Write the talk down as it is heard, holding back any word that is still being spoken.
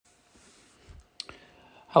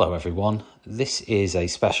Hello everyone, this is a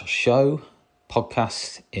special show,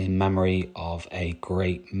 podcast in memory of a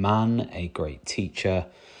great man, a great teacher,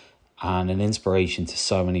 and an inspiration to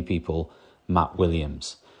so many people, Matt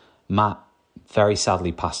Williams. Matt very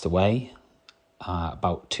sadly passed away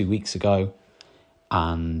about 2 weeks ago,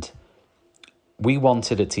 and we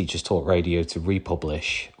wanted at Teachers Talk Radio to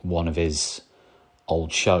republish one of his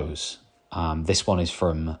old shows. This one is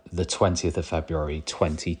from the 20th of February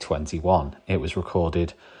 2021. It was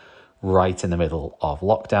recorded right in the middle of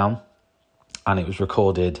lockdown, and it was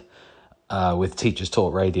recorded with Teachers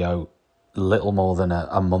Talk Radio little more than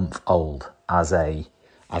a month old as a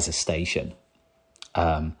station.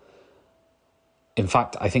 In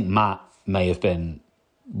fact, I think Matt may have been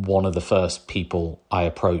one of the first people I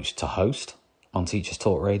approached to host on Teachers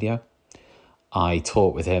Talk Radio. I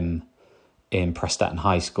taught with him in Prestetton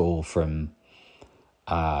High School from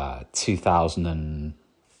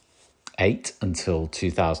 2008 until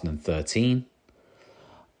 2013.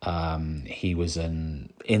 He was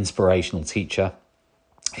an inspirational teacher.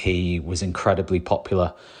 He was incredibly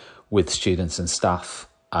popular with students and staff.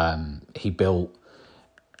 He built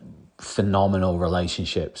phenomenal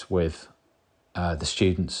relationships with the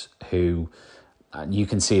students who, and you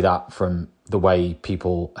can see that from the way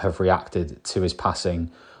people have reacted to his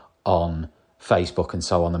passing on Facebook and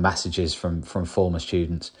so on, the messages from former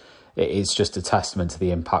students. It's just a testament to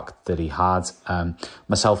the impact that he had.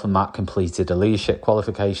 Myself and Matt completed a leadership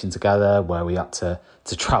qualification together where we had to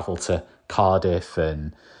travel to Cardiff,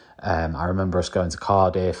 and I remember us going to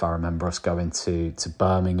Cardiff, I remember us going to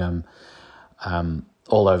Birmingham,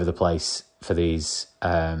 all over the place for these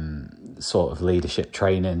sort of leadership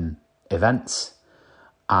training events,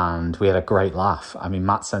 and we had a great laugh. I mean,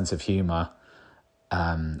 Matt's sense of humour,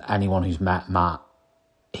 anyone who's met Matt,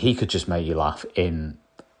 he could just make you laugh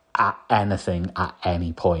at anything at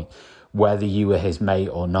any point, whether you were his mate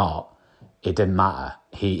or not. It didn't matter.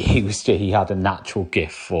 He had a natural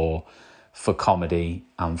gift for comedy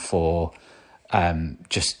and for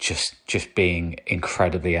just being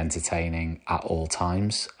incredibly entertaining at all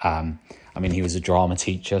times. I mean, he was a drama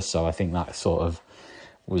teacher, so I think that sort of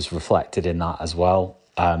was reflected in that as well.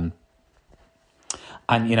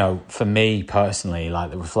 And, you know, for me personally,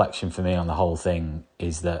 like the reflection for me on the whole thing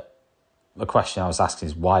is that the question I was asking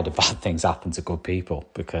is, why do bad things happen to good people?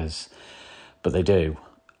 But they do.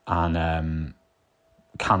 And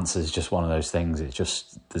cancer is just one of those things. It's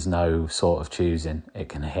just, there's no sort of choosing. It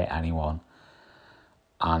can hit anyone.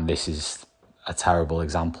 And this is a terrible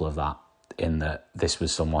example of that, in that this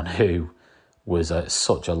was someone who was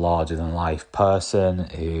such a larger than life person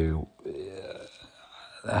who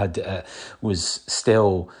was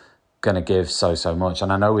still going to give so much.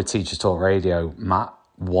 And I know with Teachers Talk Radio, Matt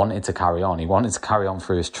wanted to carry on. He wanted to carry on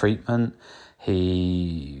through his treatment.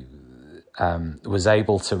 He was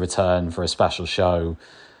able to return for a special show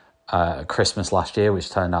at Christmas last year,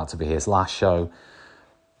 which turned out to be his last show.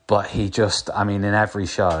 But he just, I mean, in every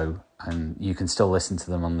show, and you can still listen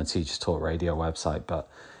to them on the Teachers Talk Radio website, but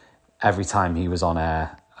every time he was on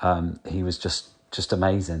air, he was just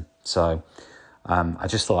amazing. So I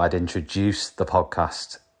just thought I'd introduce the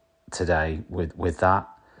podcast today with that,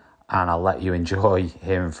 and I'll let you enjoy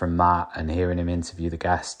hearing from Matt and hearing him interview the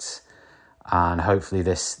guests. And hopefully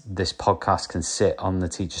this podcast can sit on the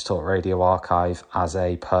Teachers Talk Radio archive as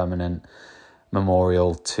a permanent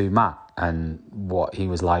memorial to Matt and what he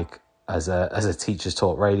was like as a Teachers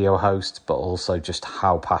Talk Radio host, but also just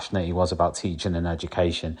how passionate he was about teaching and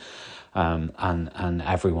education. And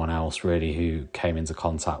everyone else really who came into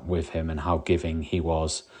contact with him, and how giving he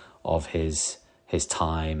was of his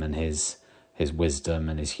time and his wisdom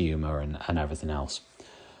and his humour and everything else.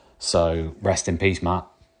 So rest in peace, Matt,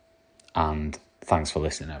 and thanks for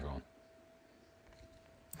listening, everyone.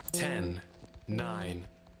 10, 9,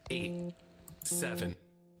 8, 7,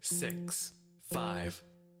 6, 5,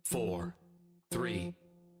 4, 3,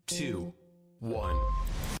 2, 1.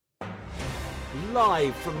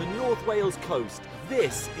 Live from the North Wales coast,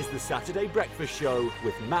 this is the Saturday Breakfast Show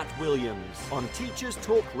with Matt Williams on Teachers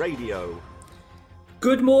Talk Radio.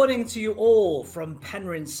 Good morning to you all from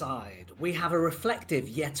Penryn side. We have a reflective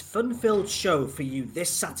yet fun-filled show for you this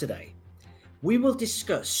Saturday. We will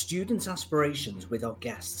discuss student aspirations with our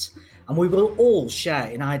guests, and we will all share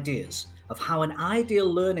in ideas of how an ideal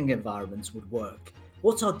learning environment would work,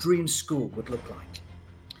 what our dream school would look like.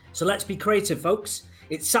 So let's be creative, folks.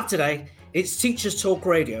 It's Saturday. It's Teachers Talk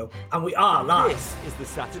Radio, and we are live. This is the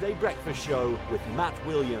Saturday Breakfast Show with Matt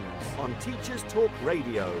Williams on Teachers Talk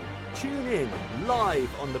Radio. Tune in live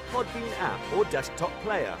on the Podbean app or desktop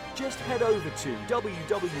player. Just head over to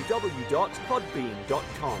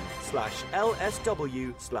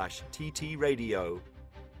www.podbean.com/lsw/ttradio.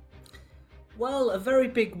 Well, a very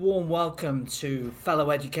big warm welcome to fellow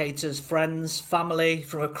educators, friends, family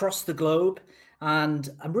from across the globe. And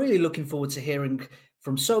I'm really looking forward to hearing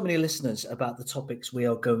from so many listeners about the topics we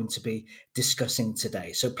are going to be discussing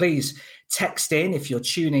today. So please text in if you're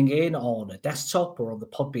tuning in on a desktop or on the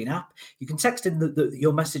Podbean app. You can text in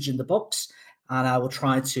your message in the box, and I will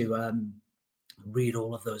try to read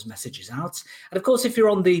all of those messages out. And of course, if you're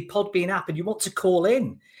on the Podbean app and you want to call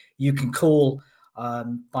in, you can call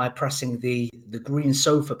by pressing the green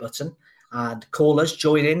sofa button and call us,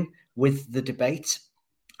 join in with the debate.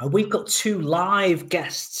 And we've got two live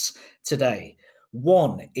guests today.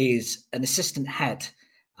 One is an assistant head,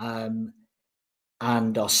 and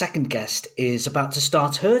our second guest is about to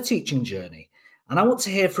start her teaching journey. And I want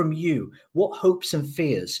to hear from you what hopes and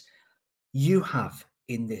fears you have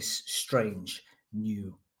in this strange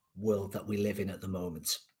new world that we live in at the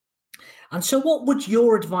moment. And so what would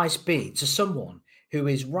your advice be to someone who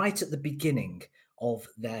is right at the beginning of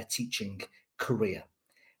their teaching career?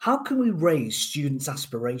 How can we raise students'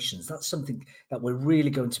 aspirations? That's something that we're really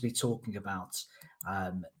going to be talking about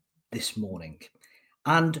this morning.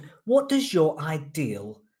 And what does your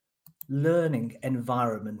ideal learning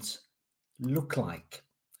environment look like?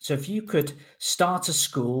 So if you could start a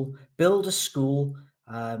school, build a school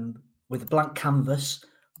with a blank canvas,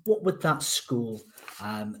 what would that school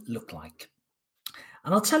look like?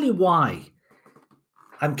 And I'll tell you why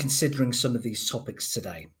I'm considering some of these topics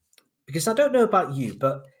today. Because I don't know about you,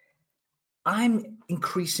 but I'm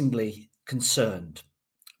increasingly concerned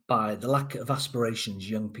by the lack of aspirations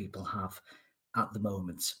young people have at the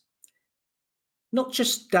moment. Not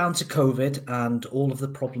just down to COVID and all of the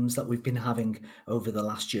problems that we've been having over the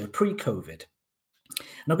last year, pre-COVID.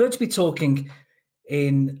 And I'm going to be talking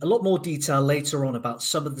in a lot more detail later on about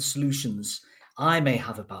some of the solutions I may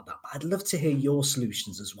have about that. But I'd love to hear your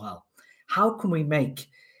solutions as well. How can we make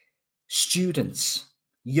students,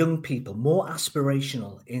 young people, more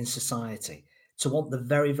aspirational in society to want the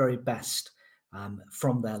very, very best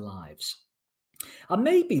from their lives? And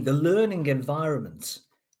maybe the learning environment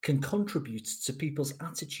can contribute to people's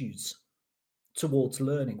attitudes towards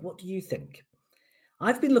learning. What do you think?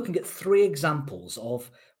 I've been looking at 3 examples of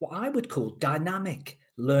what I would call dynamic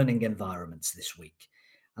learning environments this week.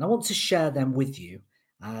 And I want to share them with you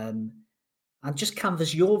and just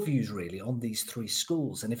canvass your views really on these 3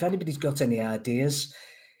 schools. And if anybody's got any ideas,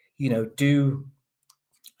 do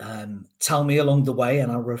tell me along the way,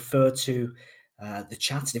 and I'll refer to the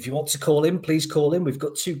chat. And if you want to call in, please call in. We've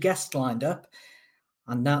got 2 guests lined up,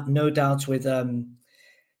 and no doubt with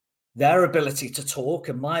their ability to talk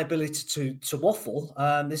and my ability to waffle,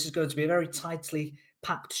 this is going to be a very tightly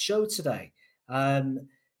packed show today.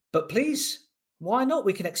 But please, why not?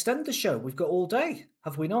 We can extend the show. We've got all day,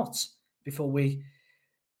 have we not, before we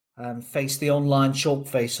face the online chalk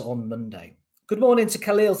face on Monday. Good morning to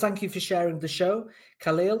Khalil. Thank you for sharing the show,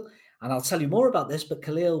 Khalil. And I'll tell you more about this, but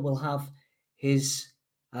Khalil will have his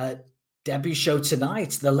debut show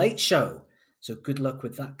tonight, The Late Show. So good luck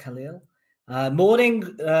with that, Khalil.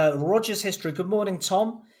 Morning, Rogers History. Good morning,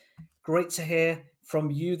 Tom. Great to hear from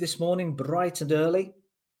you this morning, bright and early.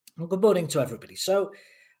 Well, good morning to everybody. So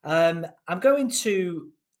I'm going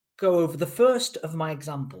to go over the first of my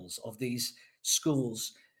examples of these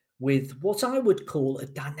schools with what I would call a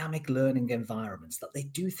dynamic learning environment, that they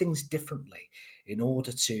do things differently in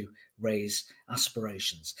order to raise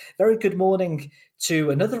aspirations. Very good morning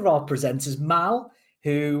to another of our presenters, Mal,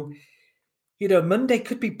 who, Monday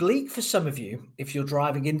could be bleak for some of you if you're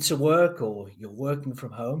driving into work or you're working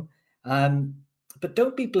from home. But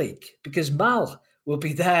don't be bleak, because Mal will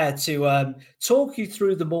be there to talk you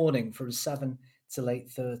through the morning from 7 till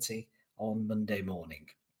 8:30 on Monday morning.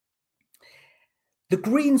 The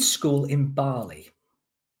Green School in Bali.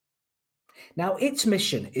 Now, its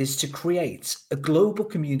mission is to create a global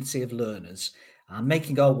community of learners,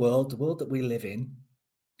 making our world, the world that we live in,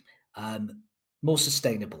 more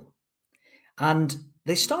sustainable. And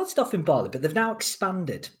they started off in Bali, but they've now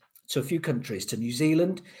expanded to a few countries, to New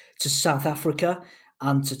Zealand, to South Africa,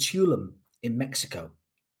 and to Tulum in Mexico.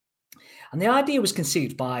 And the idea was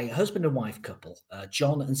conceived by a husband and wife couple,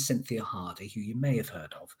 John and Cynthia Hardy, who you may have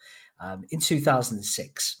heard of, in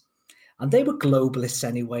 2006. And they were globalists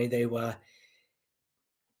anyway. They were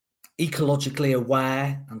ecologically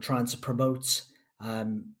aware and trying to promote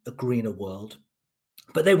a greener world.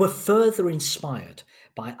 But they were further inspired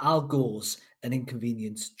by Al Gore's An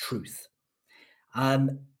Inconvenient Truth.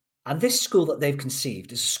 And this school that they've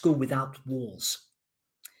conceived is a school without walls.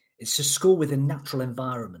 It's a school with a natural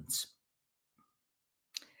environment.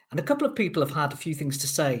 And a couple of people have had a few things to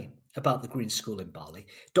say about the Green School in Bali.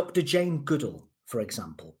 Dr. Jane Goodall, for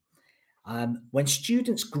example. When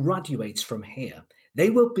students graduate from here, they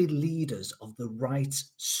will be leaders of the right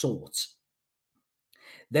sort.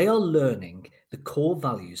 They are learning the core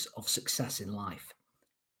values of success in life.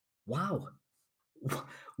 Wow,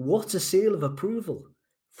 what a seal of approval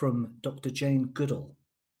from Dr. Jane Goodall.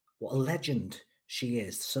 What a legend she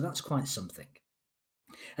is. So that's quite something.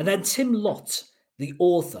 And then Tim Lott, the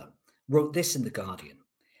author, wrote this in The Guardian.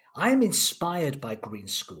 I am inspired by Green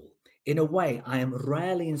School in a way I am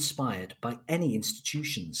rarely inspired by any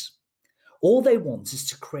institutions. All they want is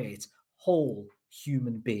to create whole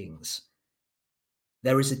human beings.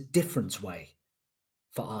 There is a different way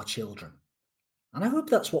for our children. And I hope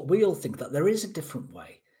that's what we all think, that there is a different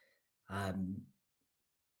way. I'll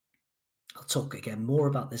talk again more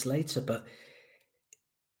about this later, but,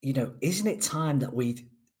 you know, isn't it time that we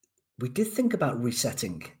did think about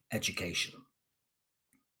resetting education?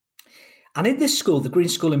 And in this school, the Green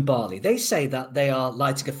School in Barley, they say that they are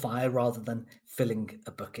lighting a fire rather than filling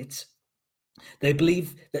a bucket. They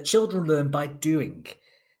believe that children learn by doing.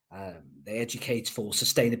 They educate for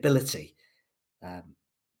sustainability.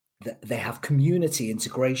 They have community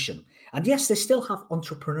integration. And yes, they still have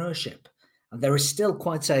entrepreneurship. And there is still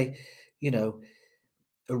quite a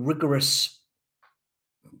rigorous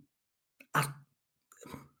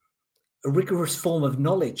form of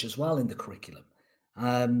knowledge as well in the curriculum.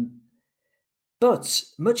 But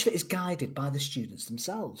much of it is guided by the students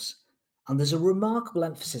themselves. And there's a remarkable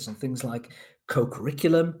emphasis on things like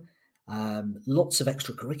co-curriculum, lots of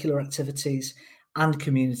extracurricular activities, and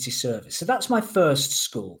community service. So that's my first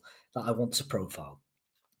school that I want to profile,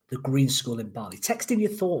 the Green School in Barley. Text in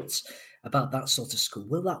your thoughts about that sort of school.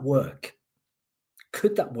 Will that work?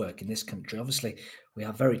 Could that work in this country? Obviously, we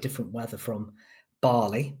have very different weather from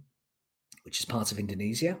Bali, which is part of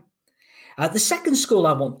Indonesia. The second school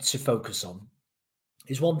I want to focus on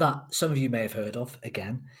is one that some of you may have heard of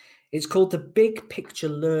again. It's called the Big Picture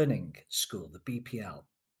Learning School, the BPL.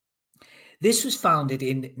 This was founded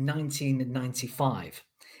in 1995,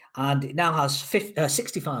 and it now has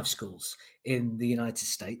 65 schools in the United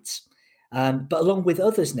States, but along with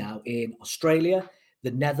others now in Australia, the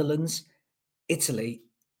Netherlands, Italy,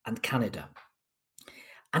 and Canada.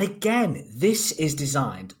 And again, this is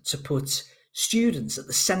designed to put students at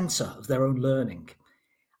the centre of their own learning.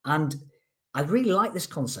 And I really like this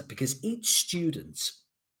concept because each student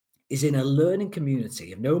is in a learning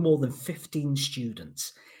community of no more than 15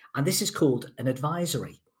 students. And this is called an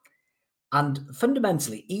advisory. And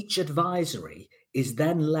fundamentally, each advisory is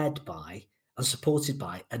then led by and supported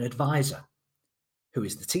by an advisor, who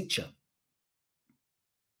is the teacher.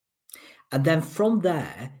 And then from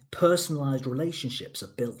there, personalised relationships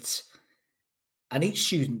are built. And each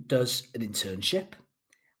student does an internship,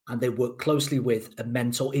 and they work closely with a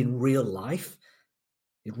mentor in real life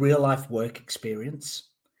work experience.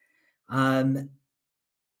 And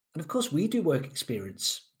of course, we do work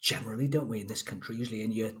experience generally, don't we, in this country, usually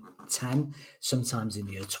in year 10, sometimes in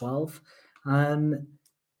year 12.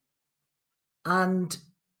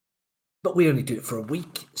 But we only do it for a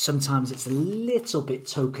week. Sometimes it's a little bit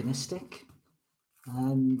tokenistic.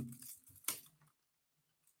 And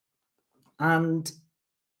I'm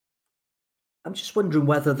just wondering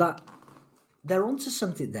whether that they're onto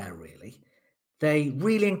something there, really. They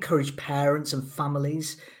really encourage parents and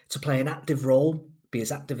families to play an active role, be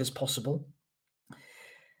as active as possible.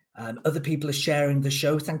 Other people are sharing the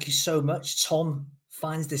show. Thank you so much. Tom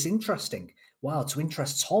finds this interesting. Wow, to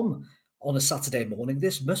interest Tom on a Saturday morning,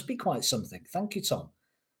 this must be quite something. Thank you, Tom.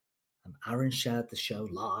 Aaron shared the show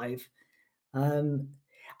live. And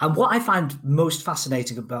what I find most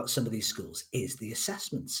fascinating about some of these schools is the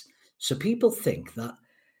assessments. So people think that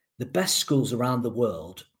the best schools around the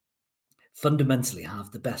world fundamentally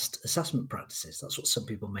have the best assessment practices. That's what some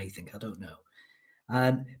people may think. I don't know.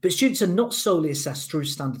 But students are not solely assessed through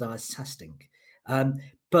standardized testing.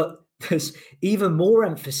 But there's even more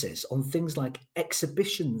emphasis on things like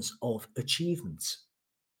exhibitions of achievements,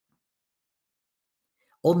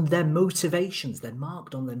 on their motivations. They're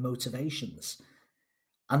marked on their motivations.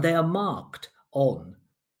 And they are marked on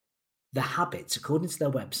the habits, according to their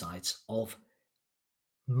websites, of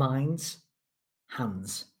minds,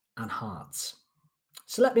 hands, and hearts.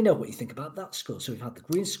 So let me know what you think about that school. So we've had the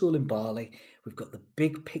Green School in Barley. We've got the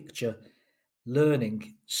Big Picture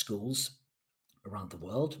Learning Schools around the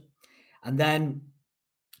world. And then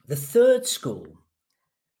the third school,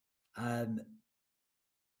 right,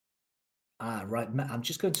 I'm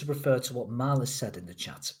just going to refer to what Mal has said in the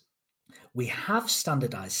chat. We have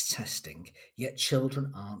standardized testing, yet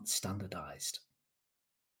children aren't standardized.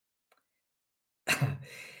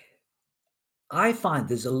 I find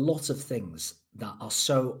there's a lot of things that are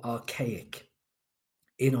so archaic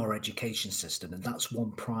in our education system. And that's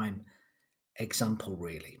one prime example,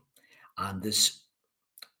 really. And there's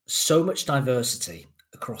so much diversity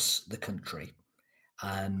across the country.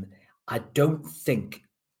 I don't think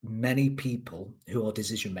many people who are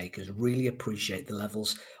decision makers really appreciate the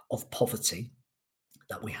levels of poverty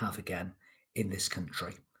that we have again in this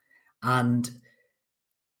country. And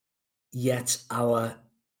yet our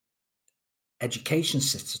education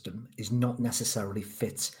system is not necessarily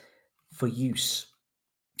fit for use.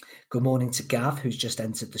 Good morning to Gav, who's just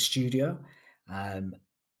entered the studio, and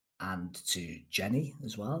to Jenny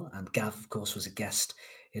as well. And Gav, of course, was a guest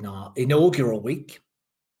in our inaugural week.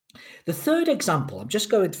 The third example, I'm just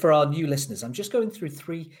going for our new listeners, I'm just going through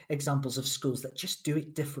 3 examples of schools that just do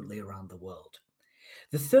it differently around the world.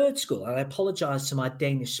 The third school, and I apologize to my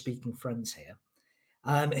Danish speaking friends here,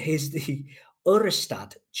 is the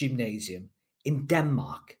Ørestad Gymnasium in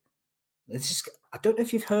Denmark. I don't know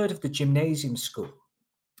if you've heard of the gymnasium school.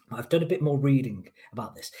 I've done a bit more reading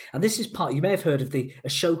about this. And this is part, you may have heard of the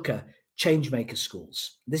Ashoka Changemaker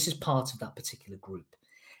schools. This is part of that particular group.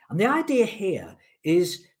 And the idea here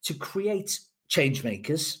is to create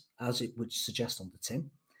changemakers, as it would suggest on the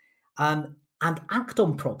tin, and act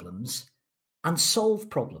on problems and solve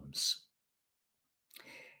problems.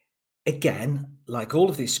 Again, like all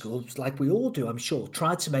of these schools, like we all do, I'm sure,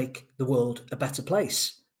 try to make the world a better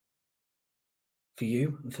place for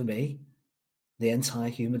you and for me, the entire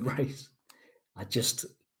human race.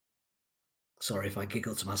 Sorry if I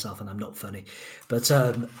giggle to myself and I'm not funny, but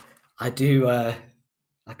I do, I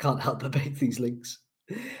can't help but make these links.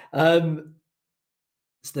 So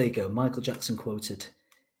there you go, Michael Jackson quoted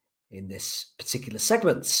in this particular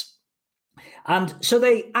segment. And so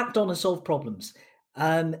they act on and solve problems.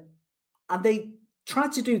 And they try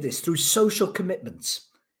to do this through social commitments,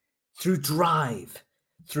 through drive,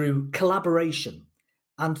 through collaboration,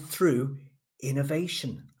 and through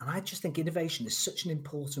innovation. And I just think innovation is such an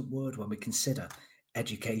important word when we consider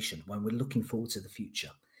education, when we're looking forward to the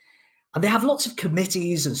future. And they have lots of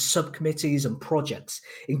committees and subcommittees and projects,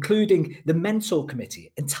 including the Mentor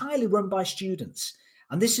Committee, entirely run by students.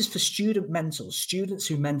 And this is for student mentors, students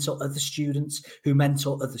who mentor other students, who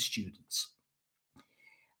mentor other students.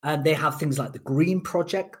 And they have things like the Green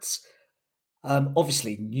Projects,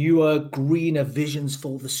 obviously newer, greener visions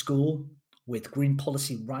for the school, with green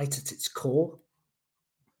policy right at its core.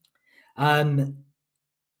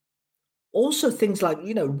 Also things like,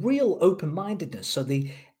 real open-mindedness. So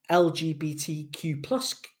the LGBTQ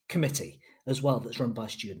plus committee as well, that's run by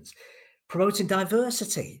students, promoting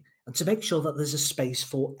diversity and to make sure that there's a space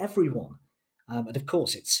for everyone. And of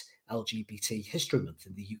course, it's LGBT History Month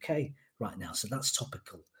in the UK right now, so that's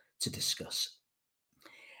topical to discuss.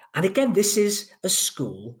 And again, this is a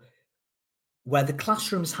school where the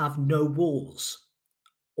classrooms have no walls,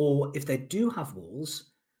 or if they do have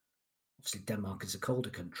walls, obviously Denmark is a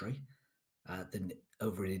colder country than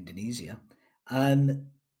over in Indonesia,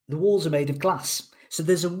 the walls are made of glass. So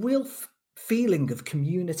there's a real feeling of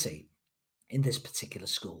community in this particular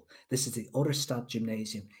school. This is the Ørestad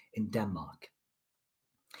Gymnasium in Denmark.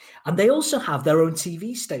 And they also have their own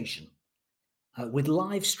TV station with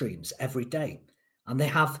live streams every day. And they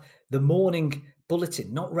have the morning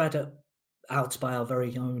bulletin, not read out by our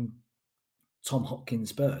very own Tom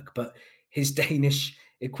Hopkins Burke, but his Danish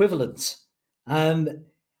equivalent. And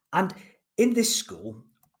in this school,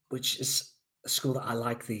 which is a school that I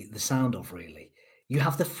like the sound of, really, you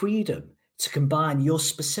have the freedom to combine your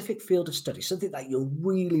specific field of study, something that you're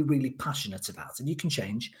really, really passionate about, and you can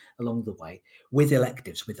change along the way, with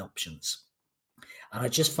electives, with options. And I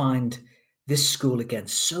just find this school, again,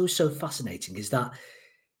 so fascinating, is that,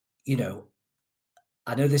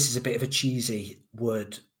 I know this is a bit of a cheesy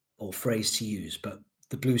word or phrase to use, but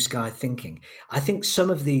the blue sky thinking. I think some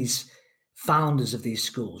of these founders of these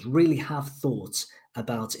schools really have thought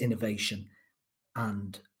about innovation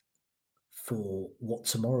and for what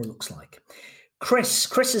tomorrow looks like.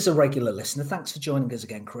 Chris is a regular listener. Thanks for joining us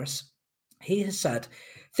again, Chris. He has said,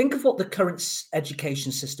 think of what the current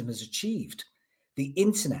education system has achieved. The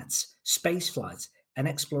internet, space flight, and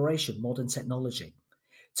exploration, modern technology.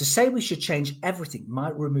 To say we should change everything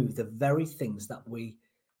might remove the very things that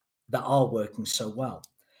are working so well.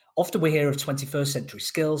 Often we hear of 21st century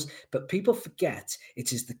skills, but people forget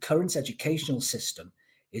it is the current educational system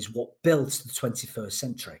is what built the 21st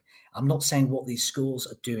century. I'm not saying what these schools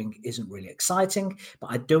are doing isn't really exciting, but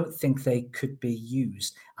I don't think they could be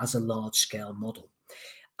used as a large-scale model.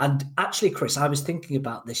 And actually, Chris, I was thinking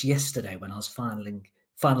about this yesterday when I was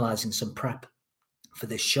finalizing some prep for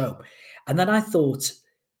this show. And then I felt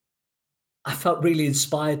really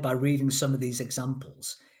inspired by reading some of these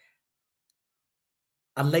examples.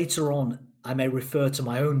 And later on, I may refer to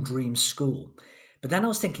my own dream school. But then I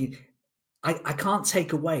was thinking, I can't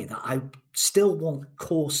take away that I still want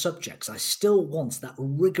core subjects. I still want that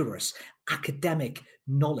rigorous academic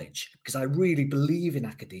knowledge because I really believe in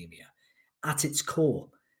academia at its core.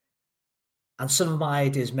 And some of my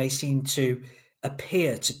ideas may seem to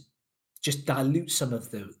appear to just dilute some of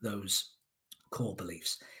those core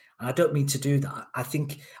beliefs. And I don't mean to do that. I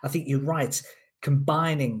think you're right.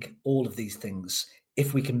 Combining all of these things,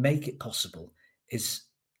 if we can make it possible,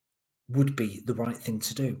 would be the right thing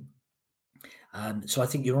to do. So I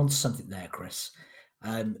think you're onto something there, Chris.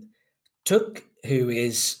 Tuck, who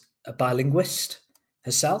is a bilinguist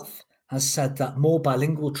herself, has said that more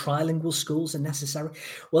bilingual, trilingual schools are necessary.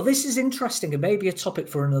 Well, this is interesting and maybe a topic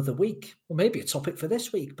for another week, or maybe a topic for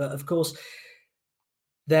this week. But of course,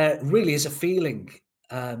 there really is a feeling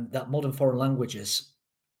that modern foreign languages,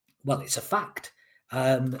 well, it's a fact,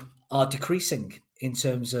 are decreasing in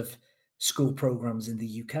terms of school programs in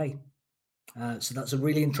the UK. So that's a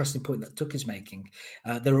really interesting point that Tuck is making.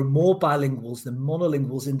 There are more bilinguals than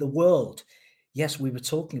monolinguals in the world. Yes, we were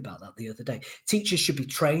talking about that the other day. Teachers should be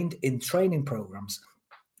trained in training programs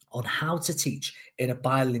on how to teach in a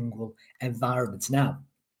bilingual environment. Now,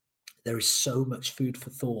 there is so much food for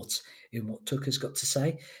thought in what Tuck has got to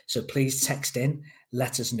say. So please text in,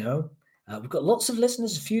 let us know. We've got lots of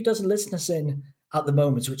listeners, a few dozen listeners in at the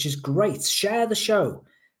moment, which is great. Share the show,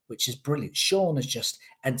 which is brilliant. Sean has just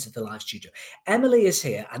entered the live studio. Emily is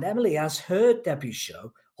here, and Emily has her debut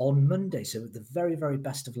show on Monday. So the very, very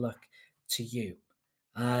best of luck to you.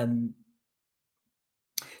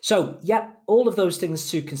 So, yeah, all of those things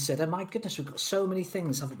to consider. My goodness, we've got so many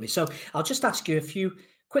things, haven't we? So I'll just ask you a few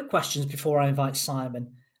quick questions before I invite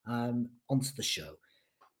Simon onto the show.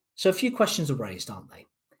 So a few questions are raised, aren't they?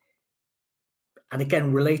 And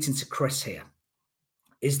again, relating to Chris here,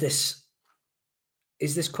 is this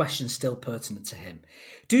question still pertinent to him?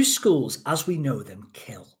 Do schools, as we know them,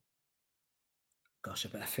 kill? Gosh, I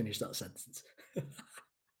better finish that sentence.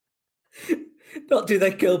 Not do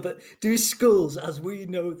they kill, but do schools, as we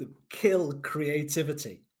know them, kill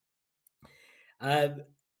creativity? Of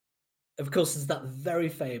course, there's that very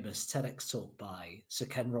famous TEDx talk by Sir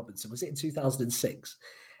Ken Robinson. Was it in 2006?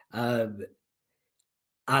 And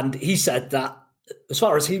he said that, as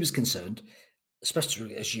far as he was concerned,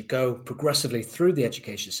 especially as you go progressively through the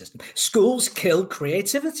education system, schools kill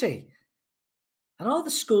creativity. And are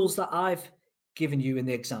the schools that I've given you in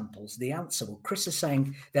the examples the answer? Well, Chris is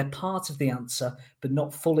saying they're part of the answer, but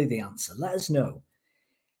not fully the answer. Let us know.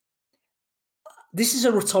 This is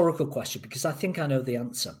a rhetorical question because I think I know the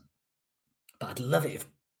answer. But I'd love it if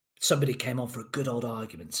somebody came on for a good old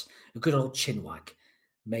argument, a good old chinwag,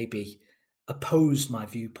 maybe opposed my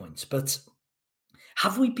viewpoints. But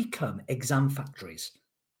have we become exam factories?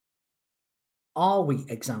 Are we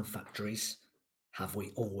exam factories? Have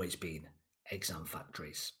we always been exam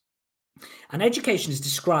factories? And education is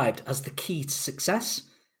described as the key to success.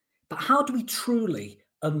 But how do we truly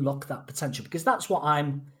unlock that potential? Because that's what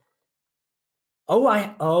I'm...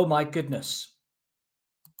 Oh my goodness.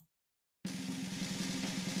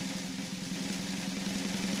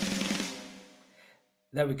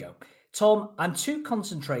 There we go. Tom, I'm too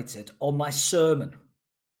concentrated on my sermon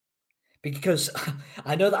because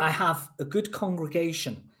I know that I have a good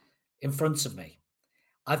congregation in front of me.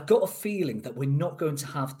 I've got a feeling that we're not going to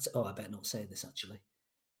have... I better not say this, actually.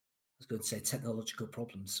 I was going to say technological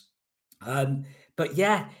problems. But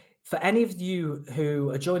yeah, for any of you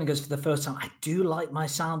who are joining us for the first time, I do like my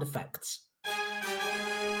sound effects.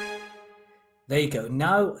 There you go.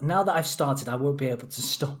 Now that I've started, I won't be able to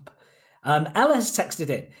stop. Ella has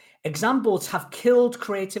texted in, exam boards have killed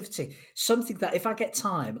creativity. Something that if I get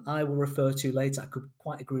time, I will refer to later. I could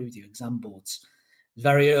quite agree with you. Exam boards.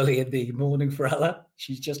 Very early in the morning for Ella.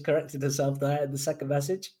 She's just corrected herself there in the second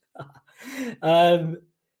message. It's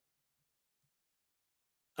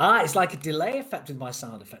like a delay effect with my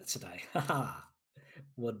sound effect today.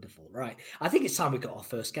 Wonderful. Right. I think it's time we got our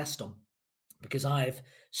first guest on because I've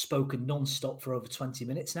spoken non-stop for over 20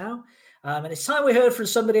 minutes now. And it's time we heard from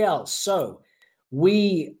somebody else. So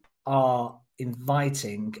we are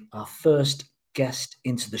inviting our first guest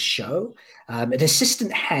into the show, an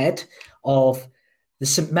assistant head of the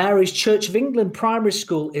St Mary's Church of England Primary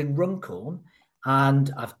School in Runcorn.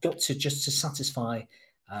 And I've got to, just to satisfy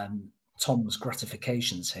Tom's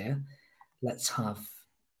gratifications here, let's have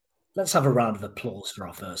a round of applause for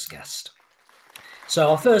our first guest. So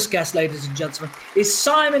our first guest, ladies and gentlemen, is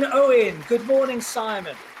Simon Owen. Good morning,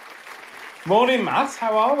 Simon. Morning, Matt.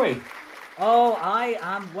 How are we? Oh, I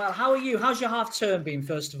am well. How are you? How's your half term been,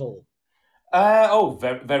 first of all?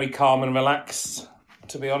 Very, very calm and relaxed,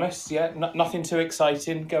 to be honest. Yeah, nothing too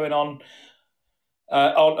exciting going on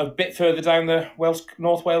on a bit further down the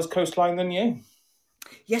North Wales coastline than you.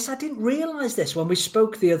 Yes, I didn't realise this when we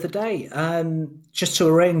spoke the other day. Just to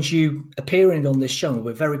arrange you appearing on this show,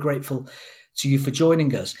 we're very grateful to you for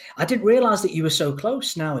joining us. I didn't realise that you were so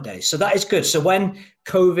close nowadays. So that is good. So when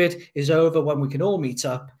COVID is over, when we can all meet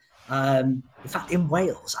up, in fact, in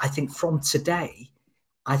Wales, I think from today,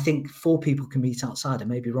 I think 4 people can meet outside. I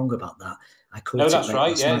may be wrong about that. No, that's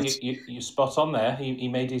right. Yeah, you're spot on there. He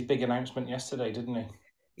made his big announcement yesterday, didn't he?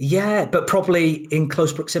 Yeah, but probably in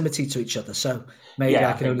close proximity to each other. So maybe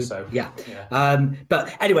I can only. So. Yeah.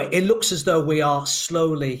 But anyway, it looks as though we are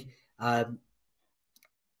slowly,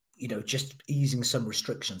 just easing some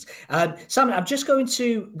restrictions. Simon, I'm just going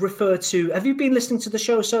to refer to. Have you been listening to the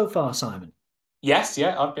show so far, Simon? Yes.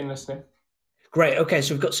 Yeah, I've been listening. Great. Okay,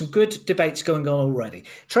 so we've got some good debates going on already.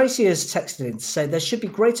 Tracy has texted in to say there should be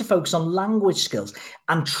greater focus on language skills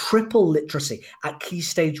and triple literacy at Key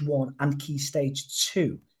Stage 1 and Key Stage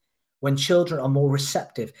 2 when children are more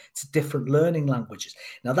receptive to different learning languages.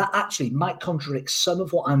 Now, that actually might contradict some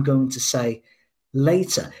of what I'm going to say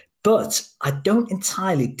later, but I don't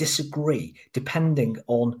entirely disagree depending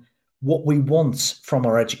on what we want from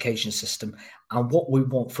our education system and what we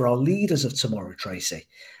want for our leaders of tomorrow, Tracy.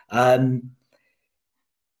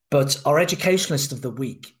 But our educationalist of the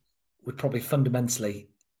week would probably fundamentally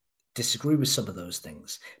disagree with some of those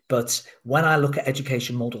things. But when I look at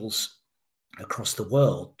education models across the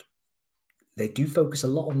world, they do focus a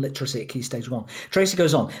lot on literacy at Key Stage 1. Tracy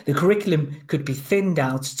goes on, the curriculum could be thinned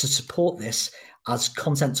out to support this, as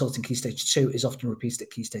content taught in Key Stage 2 is often repeated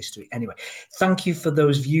at Key Stage 3. Anyway, thank you for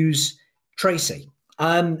those views, Tracy.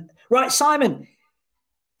 Right, Simon,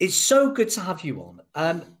 it's so good to have you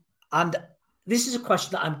on. And this is a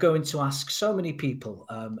question that I'm going to ask so many people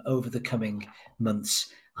over the coming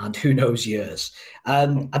months and who knows years.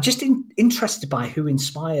 I'm just interested by who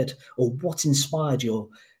inspired or what inspired your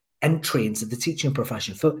entry into the teaching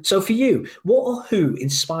profession. So for you, what or who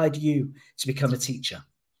inspired you to become a teacher?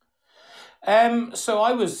 So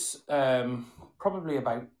I was probably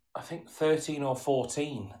about, I think, 13 or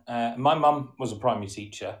 14. My mum was a primary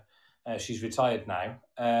teacher. She's retired now.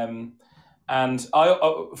 And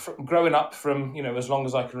growing up from, as long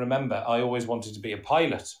as I can remember, I always wanted to be a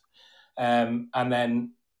pilot. And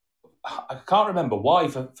then I can't remember why,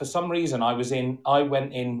 for some reason I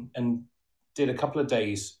went in and did a couple of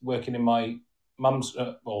days working in my mum's,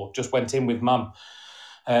 or just went in with mum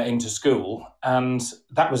into school. And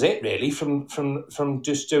that was it really. From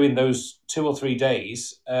just doing those 2 or 3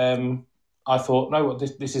 days, I thought, no,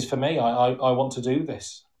 this is for me. I want to do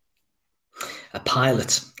this. A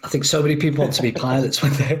pilot. I think so many people want to be pilots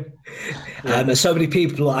when they're so many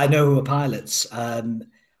people I know who are pilots are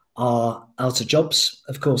out of jobs,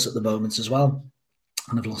 of course, at the moment as well.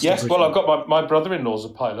 And I've lost everything. Well, I've got my brother-in-law's a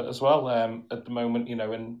pilot as well at the moment,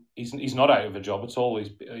 and he's not out of a job at all.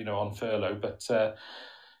 He's on furlough, but so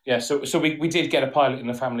we did get a pilot in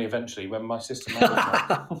the family eventually when my sister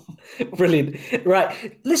married. Brilliant.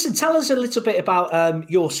 Right. Listen, tell us a little bit about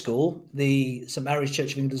your school, the St Mary's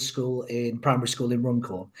Church of England School primary school in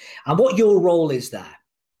Runcorn, and what your role is there.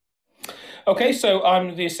 Okay, so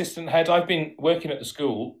I'm the assistant head. I've been working at the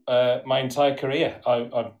school my entire career.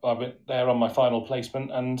 I went there on my final placement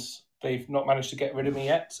and they've not managed to get rid of me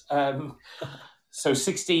yet. So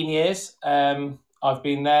 16 years I've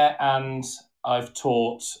been there, and I've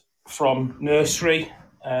taught from nursery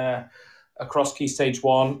across Key Stage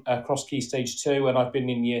 1, across Key Stage 2, and I've been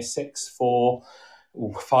in Year 6 for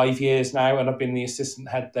 5 years now, and I've been the assistant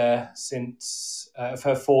head there since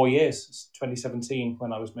for 4 years, 2017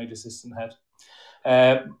 when I was made assistant head.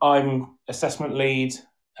 I'm assessment lead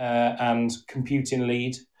and computing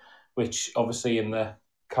lead, which obviously in the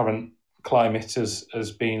current climate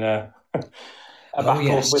has been a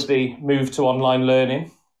battle with the move to online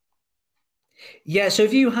learning. Yeah, so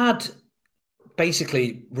have you had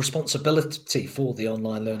basically responsibility for the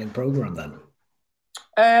online learning programme then?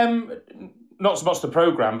 Not so much the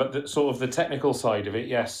programme, but sort of the technical side of it,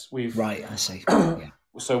 yes. Right, I see. Yeah.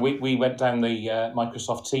 So we went down the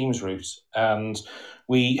Microsoft Teams route, and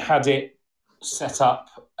we had it set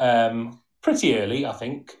up pretty early, I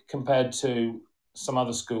think, compared to some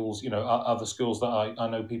other schools, other schools that I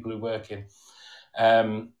know people who work in.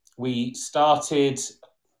 We started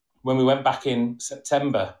when we went back in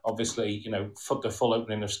September, obviously, for the full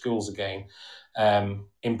opening of schools again,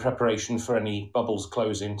 in preparation for any bubbles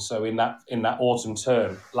closing. So in that autumn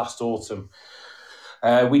term, last autumn,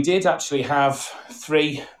 we did actually have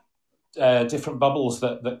 3 different bubbles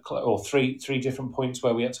or three different points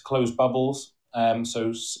where we had to close bubbles.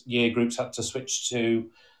 So year groups had to switch to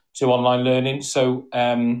online learning. So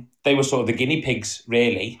they were sort of the guinea pigs,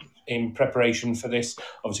 really, in preparation for this.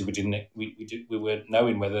 Obviously, we weren't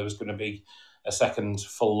knowing whether there was going to be a second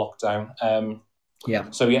full lockdown.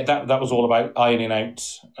 So that was all about ironing out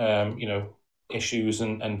issues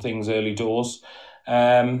and things early doors.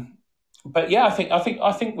 But yeah,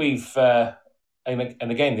 I think we've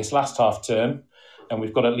and again this last half term, and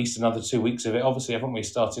we've got at least another 2 weeks of it. Obviously, haven't we?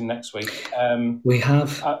 Starting next week. We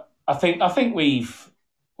have. I think we've,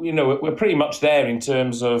 we're pretty much there in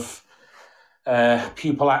terms of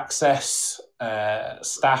pupil access,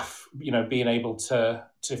 staff, being able to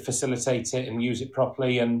facilitate it and use it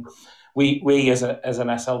properly. And we as an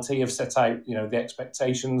SLT have set out, the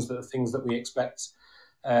expectations, the things that we expect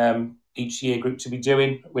each year group to be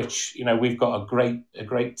doing, which, we've got a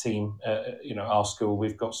great team, our school.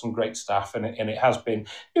 We've got some great staff, and it has been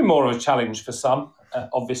more of a challenge for some,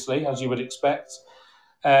 obviously, as you would expect.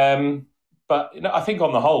 But I think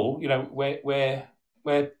on the whole,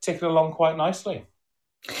 we're ticking along quite nicely.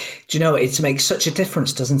 Do you know, it makes such a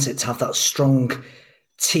difference, doesn't it, to have that strong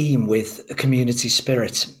team with a community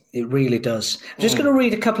spirit? It really does. I'm just going to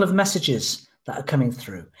read a couple of messages that are coming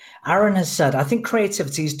through. Aaron has said, I think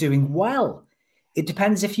creativity is doing well. It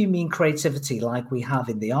depends if you mean creativity like we have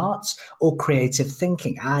in the arts or creative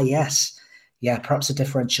thinking. Yes. Yeah, perhaps a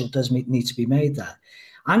differential does need to be made there.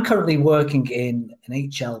 I'm currently working in an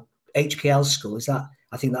HPL school.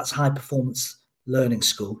 I think that's high performance learning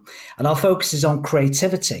school. And our focus is on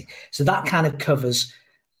creativity. So that kind of covers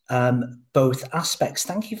both aspects.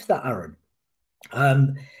 Thank you for that, Aaron.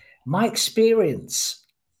 My experience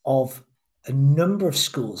of a number of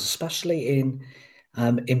schools, especially in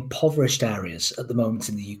impoverished areas at the moment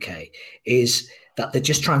in the UK, is that they're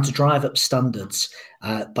just trying to drive up standards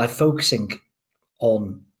by focusing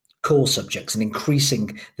on core subjects and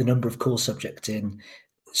increasing the number of core subjects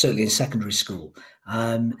certainly in secondary school.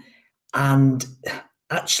 And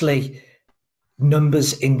actually,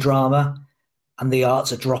 numbers in drama and the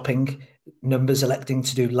arts are dropping. Numbers electing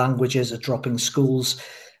to do languages are dropping. Schools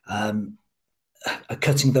are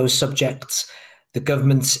cutting those subjects. The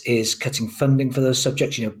government is cutting funding for those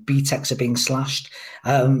subjects. BTECs are being slashed.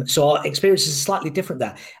 So our experience is slightly different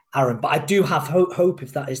there, Aaron. But I do have hope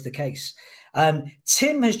if that is the case.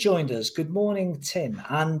 Tim has joined us. Good morning, Tim.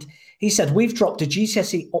 And he said, we've dropped a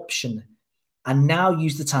GCSE option and now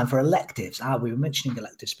use the time for electives. We were mentioning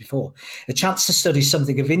electives before. A chance to study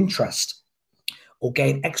something of interest or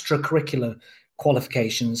gain extracurricular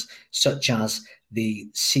qualifications such as the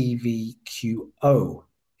CVQO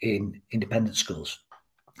in independent schools.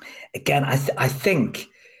 Again, I think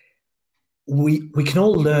we can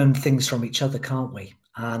all learn things from each other, can't we?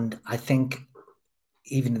 And I think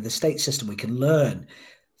even in the state system, we can learn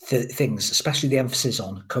things, especially the emphasis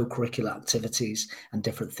on co-curricular activities and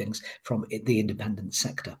different things from the independent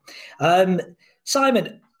sector.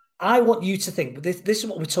 Simon, I want you to think, this is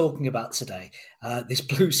what we're talking about today, this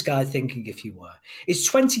blue sky thinking, if you were.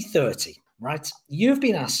 It's 2030, right? You've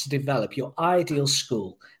been asked to develop your ideal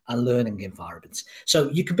school and learning environments. So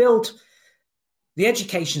you can build the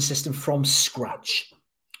education system from scratch.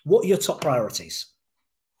 What are your top priorities?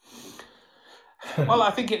 Well, I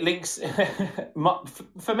think it links.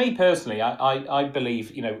 For me personally, I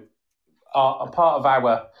believe, a part of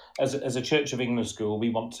our as a Church of England school, we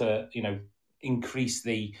want to increase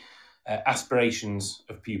the aspirations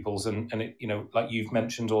of pupils, and it, like you've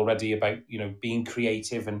mentioned already about being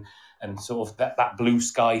creative and sort of that blue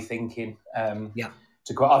sky thinking. I'm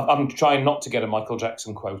trying not to get a Michael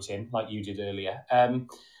Jackson quote in like you did earlier.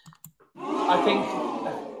 I think.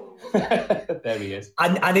 There he is.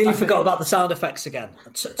 I nearly forgot about the sound effects again.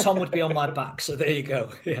 Tom would be on my back, so there you go.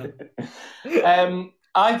 Yeah.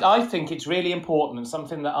 I think it's really important, and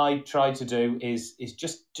something that I try to do is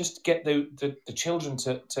just get the children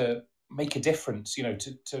to make a difference.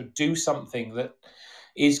 To do something that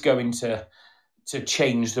is going to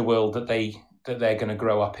change the world that they're going to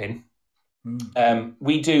grow up in.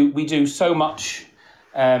 We do so much.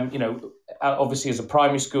 Obviously as a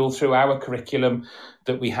primary school through our curriculum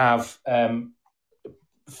that we have,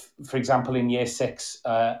 for example, in Year 6,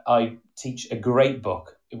 I teach a great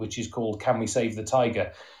book, which is called Can We Save the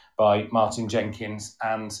Tiger by Martin Jenkins.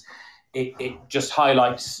 And it just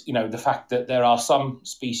highlights, the fact that there are some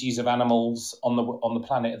species of animals on the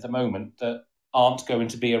planet at the moment that aren't going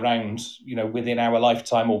to be around, within our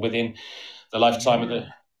lifetime or within the lifetime of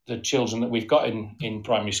the children that we've got in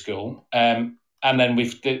primary school. And then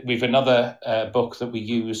we've another book that we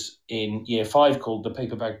use in Year 5 called The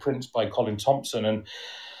Paper Bag Prince by Colin Thompson,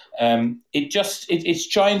 and it's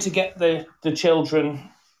trying to get the children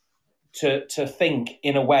to think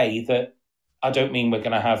in a way that, I don't mean we're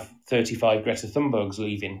going to have 35 Greta Thunbergs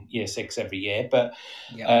leaving Year 6 every year, but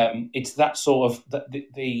it's that sort of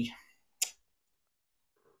the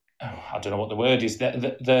I don't know what the word is.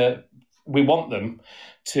 We want them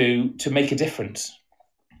to make a difference,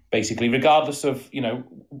 basically, regardless of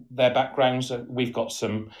their backgrounds. We've got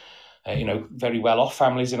some very well off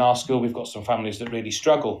families in our school. We've got some families that really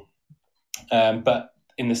struggle. But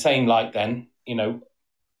in the same light, then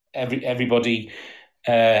everybody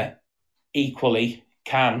equally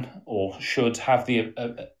can or should have the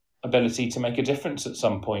ability to make a difference at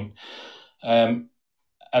some point.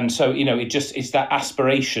 And so, it's that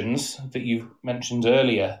aspirations that you mentioned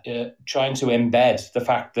earlier, trying to embed the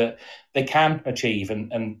fact that they can achieve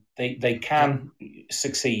and they can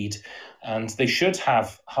succeed, and they should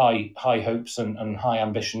have high hopes and high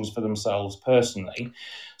ambitions for themselves personally.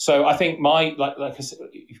 So I think like I said,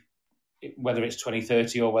 whether it's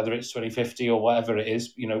 2030 or whether it's 2050 or whatever it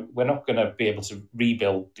is, we're not going to be able to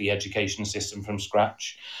rebuild the education system from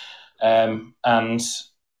scratch. And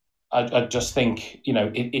I just think,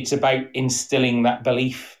 it's about instilling that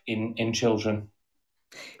belief in children.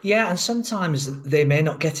 Yeah, and sometimes they may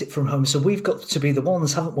not get it from home. So we've got to be the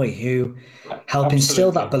ones, haven't we, who help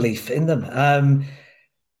instill that belief in them.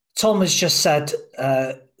 Tom has just said,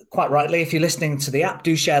 quite rightly, if you're listening to the app,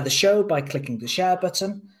 do share the show by clicking the share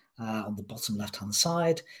button on the bottom left-hand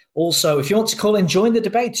side. Also, if you want to call in, join the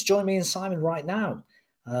debate. Join me and Simon right now.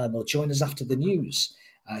 Or join us after the news.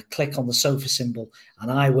 Click on the sofa symbol and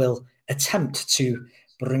I will attempt to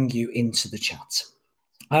bring you into the chat.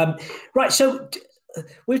 Right, so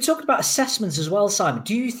we're talking about assessments as well, Simon.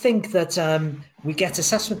 Do you think that we get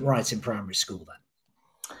assessment right in primary school then?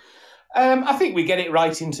 I think we get it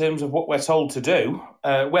right in terms of what we're told to do.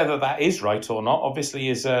 Whether that is right or not, obviously,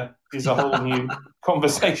 is a whole new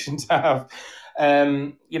conversation to have.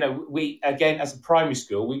 We, again, as a primary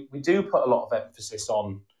school, we do put a lot of emphasis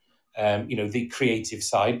on the creative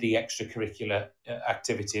side, the extracurricular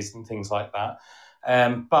activities and things like that.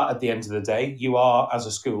 But at the end of the day, you are, as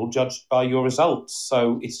a school, judged by your results.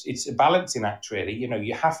 So it's a balancing act, really.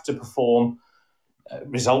 You have to perform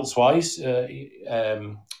results-wise.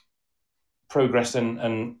 Progress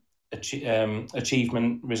and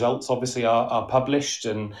achievement results obviously are published,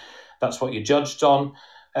 and that's what you're judged on.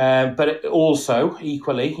 But it also,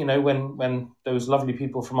 equally, when those lovely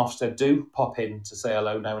people from Ofsted do pop in to say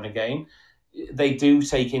hello now and again, they do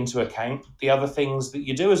take into account the other things that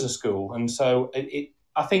you do as a school. And so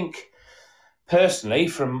I think, personally,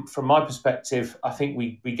 from my perspective, I think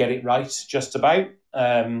we get it right just about.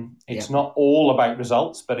 It's not all about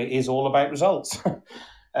results, but it is all about results.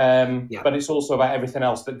 But it's also about everything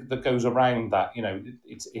else that goes around that.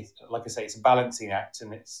 It's like I say, it's a balancing act,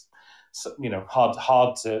 and it's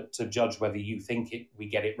hard to judge whether you think we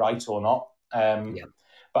get it right or not.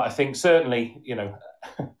 But I think certainly,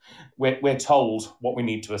 we're told what we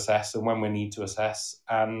need to assess and when we need to assess,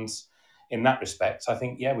 and in that respect, I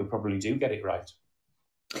think we probably do get it right.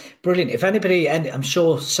 Brilliant. If anybody, and I'm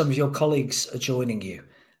sure some of your colleagues are joining you,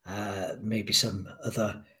 maybe some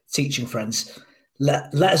other teaching friends.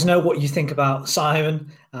 Let us know what you think about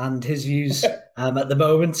Simon and his views at the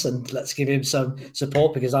moment, and let's give him some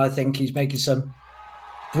support, because I think he's making some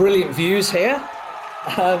brilliant views here.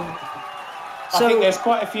 I think there's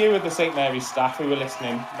quite a few of the St Mary's staff who are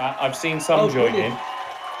listening, Matt. I've seen some join in.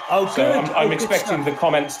 Oh, good. So I'm expecting the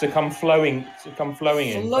comments to come flowing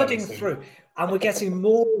in. Flooding through. And we're getting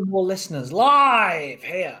more and more listeners live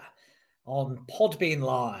here on Podbean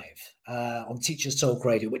Live, on Teachers Talk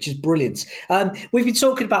Radio, which is brilliant. We've been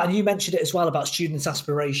talking about, and you mentioned it as well, about students'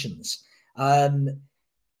 aspirations.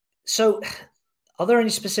 So are there any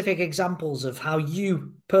specific examples of how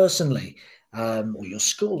you personally or your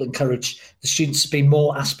school encourage the students to be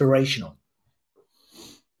more aspirational?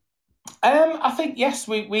 I think, yes,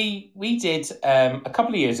 we did a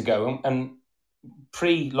couple of years ago, and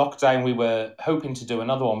pre-lockdown, we were hoping to do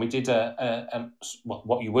another one. We did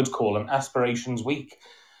what you would call an Aspirations Week,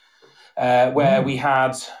 where we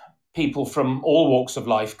had people from all walks of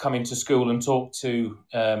life come into school and talk to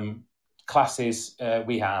classes.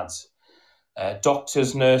 We had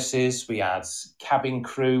doctors, nurses, we had cabin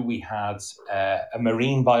crew, we had a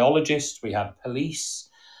marine biologist, we had police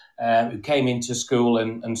who came into school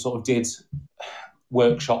and sort of did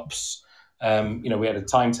workshops. We had a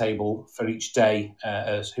timetable for each day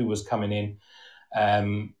as who was coming in,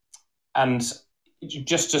 and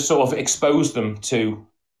just to sort of expose them to,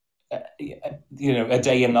 a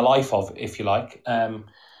day in the life of, if you like.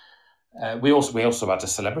 We also had a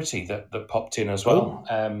celebrity that popped in as well.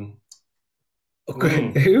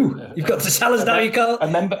 Who? You've got to tell us now. You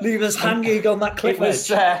can't leave us hanging on that cliff edge.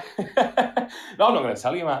 No, I'm not going to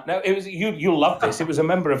tell you, Matt. No, it was you'll love this. It was a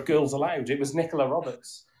member of Girls Aloud. It was Nicola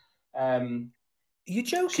Roberts. You're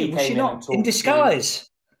joking? Was she not in disguise?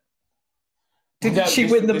 Didn't she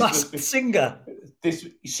win the Masked Singer?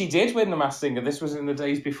 She did win the Masked Singer. This was in the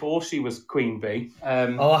days before she was Queen Bee.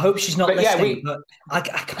 I hope she's not listening. But I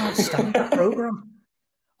can't stand that programme.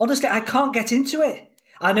 Honestly, I can't get into it.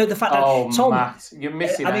 I know the fact that Tom, Matt, you're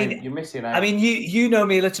missing out. You're missing out. I mean, you know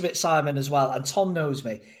me a little bit, Simon, as well, and Tom knows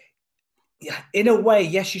me. In a way,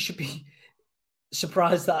 yes, you should be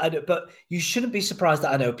surprised that I know, but you shouldn't be surprised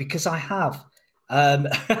that I know because I have.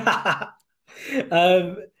 I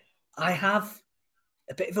have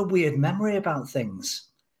a bit of a weird memory about things.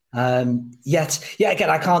 Again,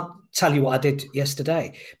 I can't tell you what I did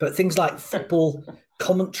yesterday, but things like football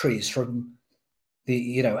commentaries from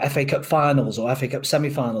the FA Cup finals or FA Cup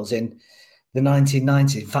semi-finals in the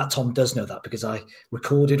 1990s. In fact, Tom does know that because I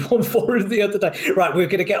recorded one for him the other day. Right, we're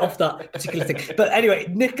going to get off that particular thing. But anyway,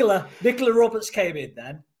 Nicola Roberts came in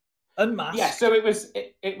then, unmasked. Yeah, so it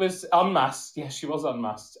was unmasked. Yes, she was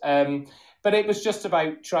unmasked. But it was just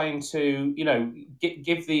about trying to,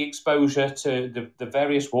 give the exposure to the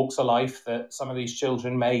various walks of life that some of these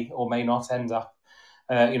children may or may not end up,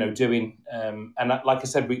 doing. And like I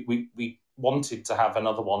said, we wanted to have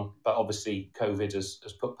another one, but obviously COVID has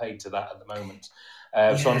put paid to that at the moment.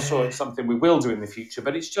 So I'm sure it's something we will do in the future.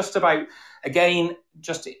 But it's just about, again,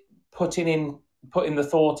 just putting the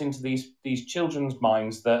thought into these children's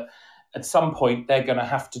minds that at some point they're going to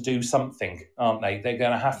have to do something, aren't they? They're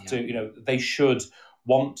going to have to, they should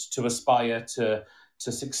want to aspire to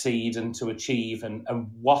succeed and to achieve, and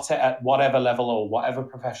at whatever level or whatever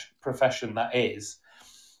profession that is.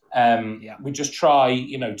 We just try,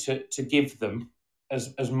 to give them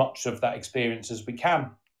as much of that experience as we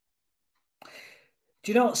can.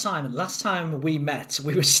 Do you know what, Simon? Last time we met,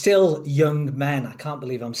 we were still young men. I can't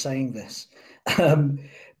believe I'm saying this.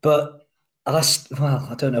 But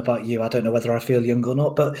I don't know about you. I don't know whether I feel young or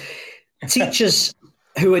not. But teachers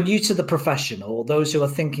who are new to the profession or those who are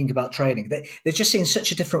thinking about training, they're just in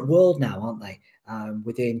such a different world now, aren't they,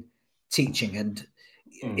 within teaching? And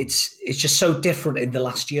it's just so different in the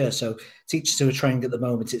last year. So teachers who are training at the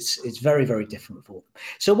moment, it's very, very different for them.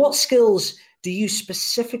 So what skills do you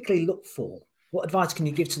specifically look for? What advice can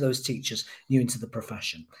you give to those teachers new into the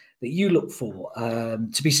profession that you look for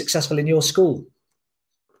to be successful in your school?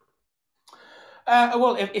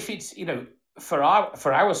 Well, if it's, for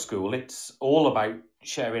our school, it's all about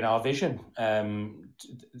sharing our vision.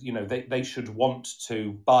 They should want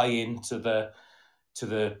to buy into the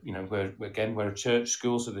we're a church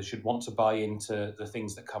school, so they should want to buy into the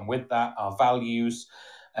things that come with that, our values.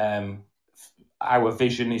 Our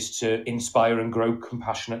vision is to inspire and grow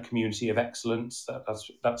compassionate community of excellence.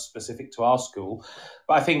 That's specific to our school.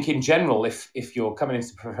 But I think in general, if you're coming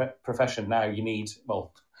into the profession now, you need,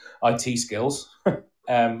 IT skills,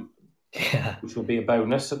 which will be a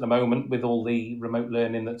bonus at the moment with all the remote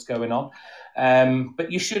learning that's going on.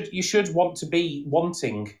 But you should want to be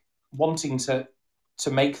wanting to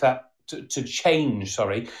make that, to change,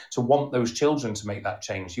 to want those children to make that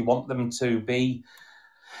change. You want them to be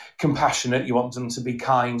compassionate, you want them to be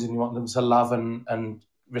kind, and you want them to love and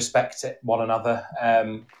respect one another.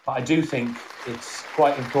 But I do think it's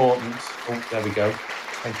quite important. Oh, there we go.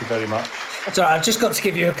 Thank you very much. Sorry, I've just got to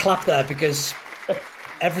give you a clap there because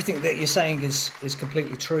everything that you're saying is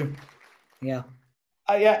completely true. Yeah.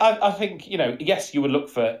 I think, yes, you would look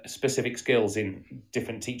for specific skills in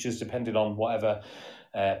different teachers depending on whatever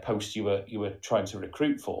post you were trying to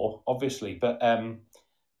recruit for, obviously. But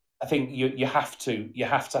I think you have to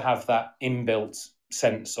have that inbuilt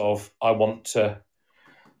sense of I want to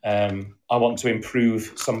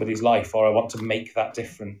improve somebody's life, or I want to make that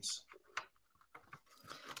difference.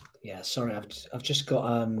 Yeah, sorry, I've just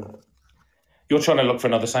got. You're trying to look for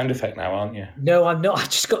another sound effect now, aren't you? No, I'm not. I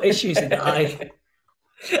just got issues in that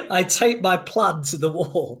I tape my plan to the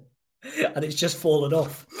wall, and it's just fallen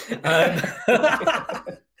off, and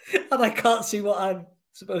I can't see what I'm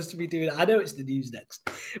supposed to be doing. I know it's the news next,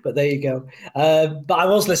 but there you go. But I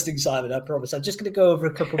was listening, Simon. I promise. I'm just going to go over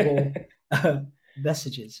a couple more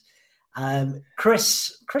messages.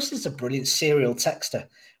 Chris is a brilliant serial texter,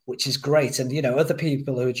 which is great. And, other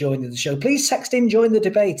people who are joining the show, please text in, join the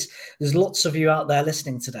debate. There's lots of you out there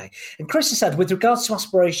listening today. And Chris has said, with regards to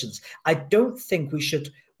aspirations, I don't think we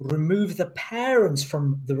should remove the parents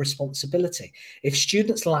from the responsibility. If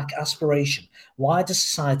students lack aspiration, wider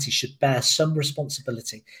society should bear some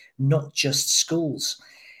responsibility, not just schools.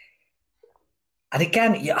 And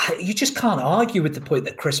again, you just can't argue with the point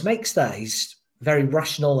that Chris makes there. He's very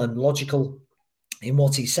rational and logical in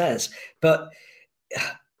what he says. But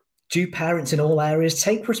do parents in all areas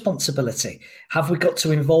take responsibility? Have we got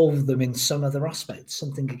to involve them in some other aspects?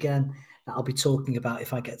 Something, again, that I'll be talking about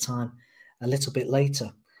if I get time a little bit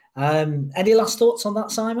later. Any last thoughts on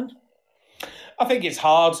that, Simon? I think it's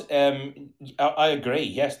hard. I agree.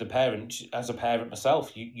 Yes, the parent, as a parent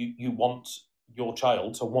myself, you want your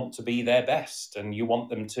child to want to be their best, and you want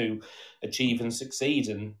them to achieve and succeed,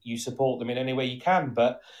 and you support them in any way you can.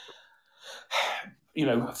 But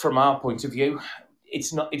from our point of view,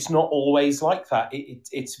 it's not always like that.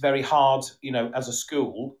 It's very hard, as a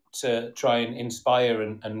school to try and inspire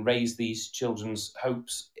and raise these children's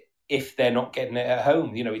hopes if they're not getting it at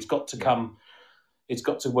home. It's got to come. It's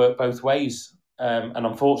got to work both ways. And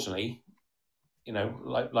unfortunately,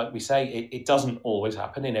 like we say, it doesn't always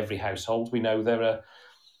happen in every household. We know there are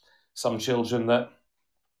some children that,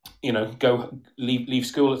 go leave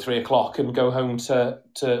school at 3:00 and go home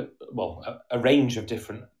to a range of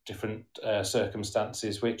different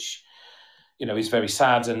circumstances, which, is very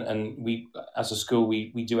sad. And we, as a school,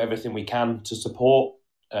 we do everything we can to support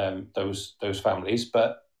those families.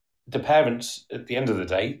 But the parents, at the end of the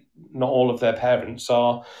day, not all of their parents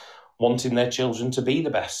are wanting their children to be the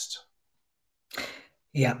best.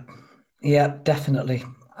 Yeah, definitely.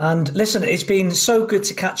 And listen, it's been so good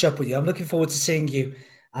to catch up with you. I'm looking forward to seeing you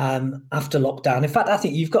after lockdown. In fact, I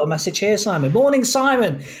think you've got a message here, Simon. Morning,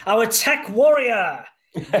 Simon, our tech warrior.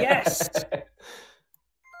 Yes,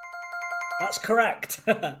 that's correct.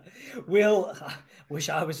 Wish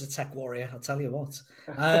I was a tech warrior. I'll tell you what.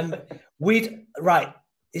 Right.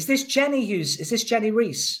 Is this Jenny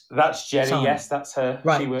Reese? That's Jenny. Simon? Yes, that's her.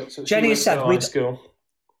 Right. She works Jenny said at high school.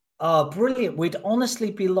 Oh, brilliant. We'd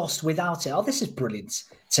honestly be lost without it. Oh, this is brilliant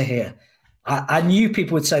to hear. I knew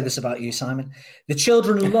people would say this about you, Simon. The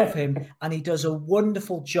children love him and he does a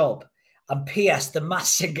wonderful job. And P.S., the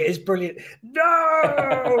Masked Singer is brilliant. No!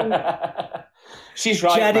 She's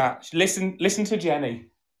right, Jenny. Matt. Listen to Jenny.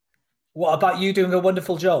 What about you doing a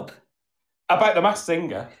wonderful job? About the Masked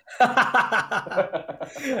Singer.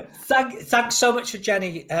 Thanks so much for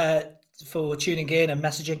Jenny for tuning in and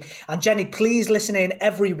messaging. And Jenny, please listen in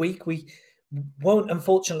every week. We won't,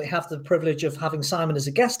 unfortunately, have the privilege of having Simon as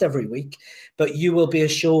a guest every week, but you will be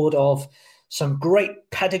assured of some great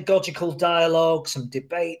pedagogical dialogue, some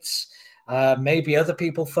debates, maybe other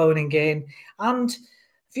people phoning in, and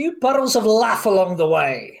a few bottles of laugh along the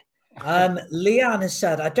way. Leanne has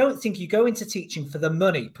said, I don't think you go into teaching for the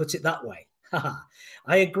money, put it that way.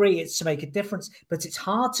 I agree, it's to make a difference, but it's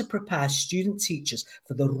hard to prepare student teachers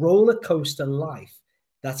for the roller coaster life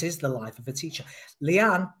that is the life of a teacher.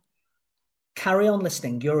 Leanne, carry on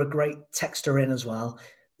listening. You're a great texter in as well.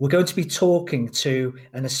 We're going to be talking to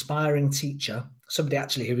an aspiring teacher, somebody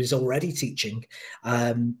actually who is already teaching,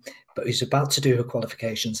 but who's about to do her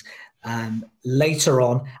qualifications later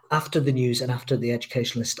on, after the news and after the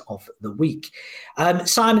educationalist of the week.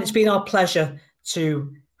 Simon, it's been our pleasure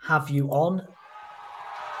to have you on.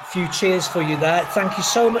 A few cheers for you there. Thank you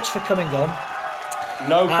so much for coming on.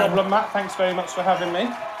 No problem, Matt. Thanks very much for having me.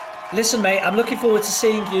 Listen, mate, I'm looking forward to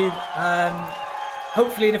seeing you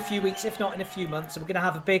hopefully in a few weeks, if not in a few months. And we're going to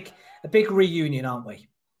have a big reunion, aren't we?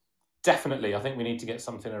 Definitely. I think we need to get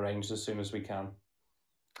something arranged as soon as we can.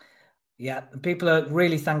 Yeah, people are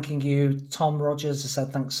really thanking you. Tom Rogers has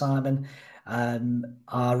said, thanks, Simon.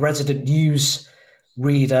 Our resident news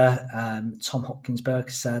reader, Tom Hopkinsberg,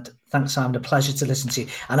 said, thanks, Simon, a pleasure to listen to you.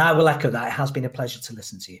 And I will echo that. It has been a pleasure to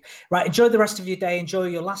listen to you. Right, enjoy the rest of your day. Enjoy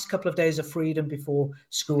your last couple of days of freedom before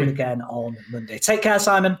school again on Monday. Take care,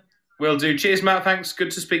 Simon. Will do. Cheers, Matt. Thanks.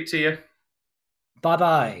 Good to speak to you.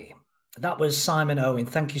 Bye-bye. That was Simon Owen.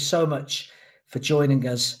 Thank you so much for joining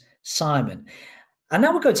us, Simon. And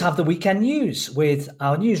now we're going to have the weekend news with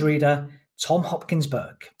our newsreader, Tom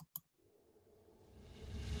Hopkinsberg.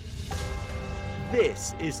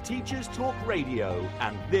 This is Teachers Talk Radio,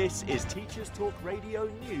 and this is Teachers Talk Radio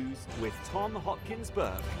News with Tom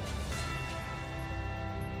Hopkinsberg.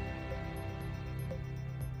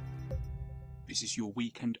 This is your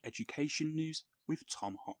weekend education news with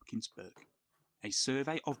Tom Hopkinsberg. A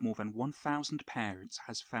survey of more than 1,000 parents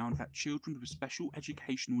has found that children with special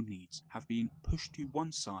educational needs have been pushed to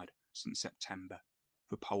one side since September.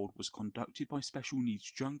 The poll was conducted by Special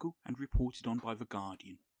Needs Jungle and reported on by The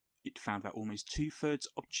Guardian. It found that almost 2/3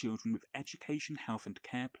 of children with education, health and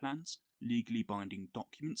care plans, legally binding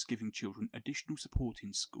documents giving children additional support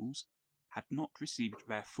in schools, had not received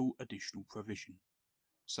their full additional provision.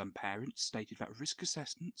 Some parents stated that risk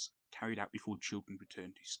assessments carried out before children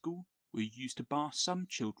returned to school were used to bar some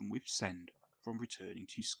children with SEND from returning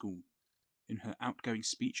to school. In her outgoing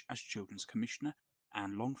speech as Children's Commissioner,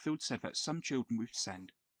 Anne Longfield said that some children with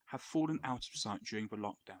SEND have fallen out of sight during the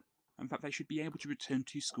lockdown and that they should be able to return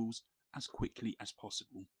to schools as quickly as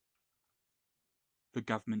possible. The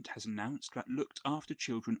government has announced that looked after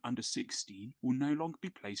children under 16 will no longer be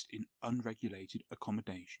placed in unregulated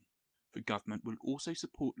accommodation. The government will also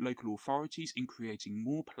support local authorities in creating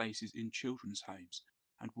more places in children's homes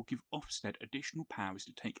and will give Ofsted additional powers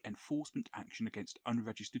to take enforcement action against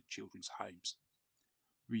unregistered children's homes.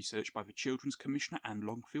 Research by the Children's Commissioner Anne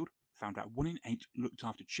Longfield found that 1 in 8 looked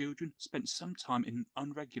after children spent some time in an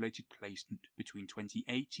unregulated placement between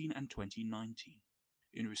 2018 and 2019.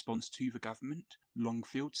 In response to the government,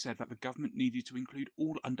 Longfield said that the government needed to include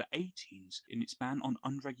all under 18s in its ban on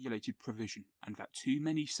unregulated provision, and that too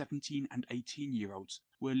many 17 and 18-year-olds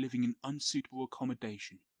were living in unsuitable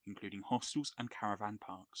accommodation, including hostels and caravan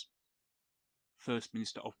parks. First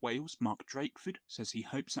Minister of Wales, Mark Drakeford, says he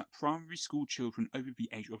hopes that primary school children over the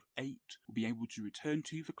age of 8 will be able to return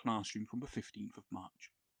to the classroom from the 15th of March.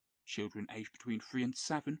 Children aged between 3 and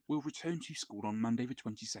 7 will return to school on Monday the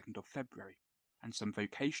 22nd of February, and some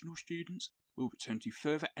vocational students will return to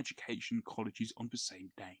further education colleges on the same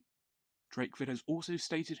day. Drakeford has also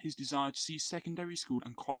stated his desire to see secondary school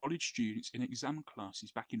and college students in exam classes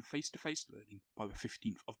back in face-to-face learning by the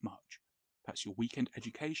 15th of March. That's your weekend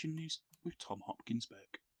education news with Tom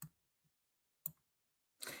Hopkins-Burke.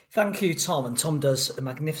 Thank you, Tom. And Tom does a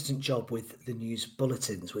magnificent job with the news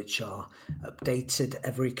bulletins, which are updated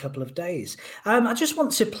every couple of days. I just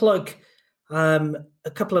want to plug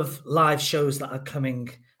a couple of live shows that are coming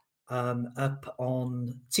up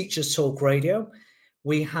on Teachers Talk Radio.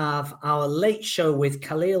 We have our late show with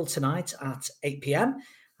Khalil tonight at 8 p.m.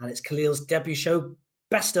 and it's Khalil's debut show.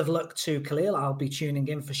 Best of luck to Khalil. I'll be tuning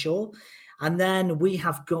in for sure. And then we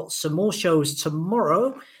have got some more shows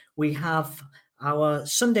tomorrow. We have our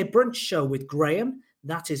Sunday brunch show with Graham.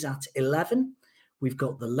 That is at 11. We've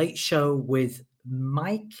got the late show with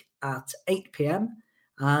Mike at 8 p.m.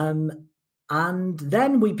 And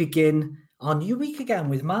then we begin our new week again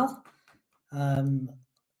with Mal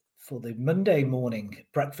for the Monday morning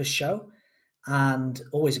breakfast show, and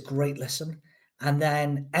always a great listen. And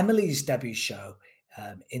then Emily's debut show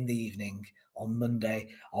in the evening on Monday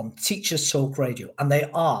on Teachers Talk Radio, and they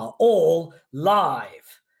are all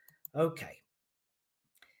live. Okay.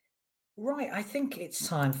 Right, I think it's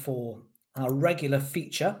time for our regular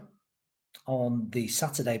feature on the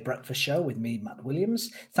Saturday breakfast show with me, Matt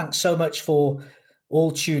Williams. Thanks so much for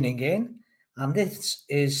all tuning in. And this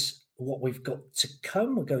is what we've got to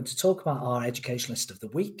come. We're going to talk about our educationalist of the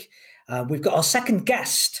week. We've got our second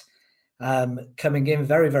guest coming in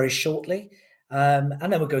very, very shortly. And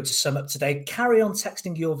then we're going to sum up today. Carry on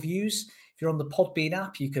texting your views. If you're on the Podbean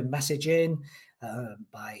app, you can message in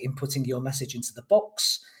by inputting your message into the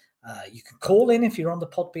box. You can call in if you're on the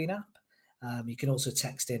Podbean app. You can also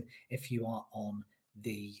text in if you are on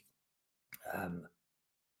the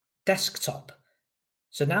desktop.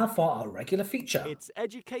 So now for our regular feature. It's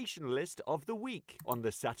Educationalist of the Week on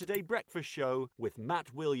the Saturday Breakfast Show with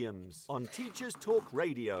Matt Williams on Teachers Talk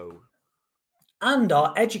Radio. And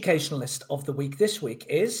our Educationalist of the Week this week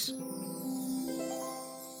is...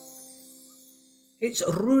 it's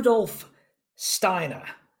Rudolf Steiner,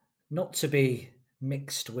 not to be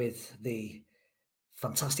mixed with the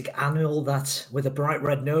fantastic animal that with a bright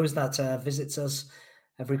red nose that visits us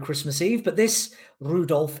every Christmas Eve. But this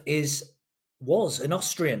Rudolf was an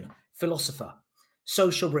Austrian philosopher,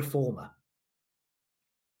 social reformer.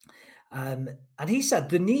 And he said,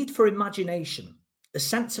 the need for imagination, a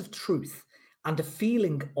sense of truth, and a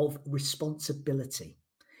feeling of responsibility.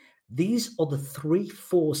 These are the three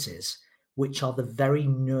forces which are the very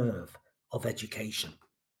nerve of education.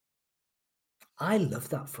 I love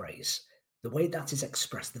that phrase, the way that is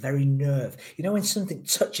expressed, the very nerve. You know, when something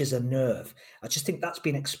touches a nerve, I just think that's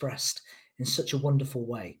been expressed in such a wonderful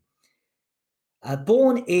way.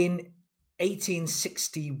 Born in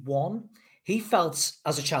 1861, he felt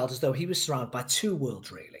as a child as though he was surrounded by two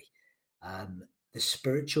worlds, really. The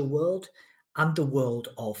spiritual world and the world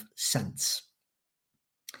of sense.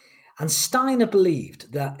 And Steiner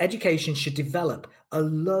believed that education should develop a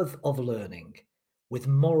love of learning with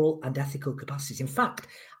moral and ethical capacities. In fact,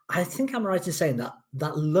 I think I'm right in saying that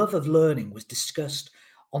that love of learning was discussed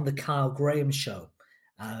on the Kyle Graham show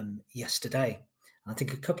yesterday. I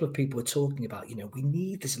think a couple of people were talking about, we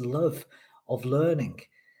need this love of learning.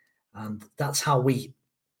 And that's how we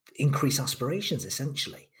increase aspirations,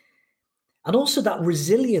 essentially. And also that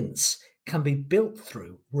resilience can be built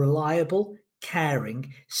through reliable,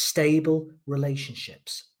 caring, stable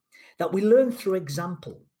relationships that we learn through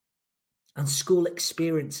example and school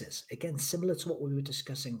experiences. Again, similar to what we were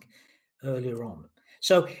discussing earlier on.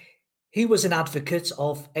 So he was an advocate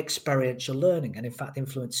of experiential learning and in fact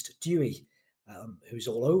influenced Dewey, who's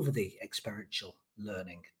all over the experiential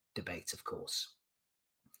learning debate, of course.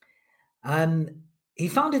 He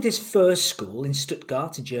founded his first school in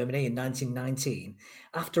Stuttgart in Germany in 1919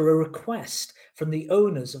 after a request from the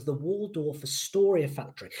owners of the Waldorf Astoria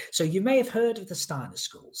factory. So you may have heard of the Steiner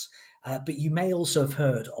schools, but you may also have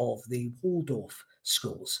heard of the Waldorf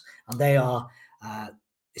schools, and they are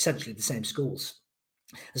essentially the same schools.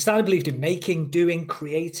 And Steiner believed in making, doing,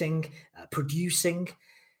 creating, producing,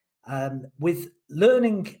 with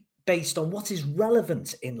learning based on what is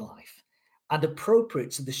relevant in life and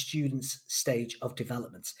appropriate to the student's stage of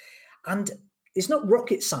development. And it's not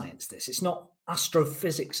rocket science, this. It's not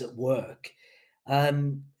astrophysics at work.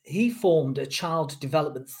 He formed a child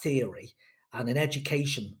development theory and an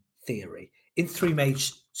education theory in 3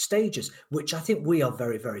 major stages, which I think we are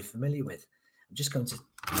very, very familiar with. I'm just going to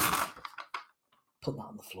put that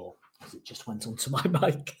on the floor as it just went onto my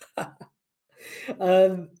mic.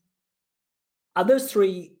 And those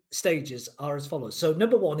 3 stages are as follows. So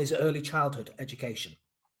number 1 is early childhood education.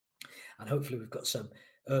 And hopefully we've got some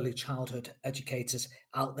early childhood educators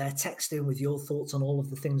out there texting with your thoughts on all of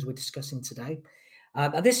the things we're discussing today.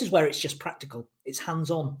 And this is where it's just practical. It's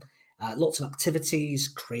hands-on. Lots of activities,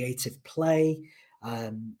 creative play.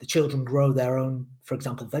 The children grow their own, for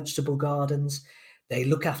example, vegetable gardens. They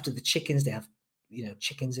look after the chickens. They have,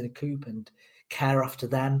 chickens in a coop and care after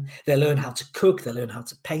them. They learn how to cook. They learn how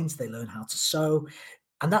to paint. They learn how to sew.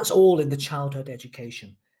 And that's all in the childhood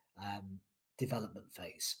education development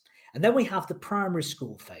phase. And then we have the primary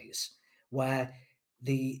school phase, where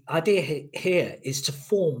the idea here is to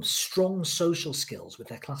form strong social skills with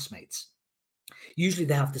their classmates. Usually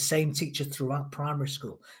they have the same teacher throughout primary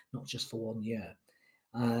school, not just for 1 year.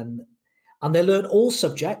 And they learn all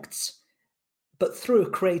subjects, but through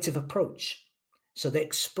a creative approach. So they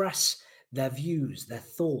express their views, their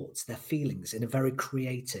thoughts, their feelings in a very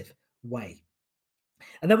creative way.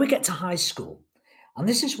 And then we get to high school. And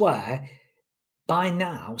this is where, by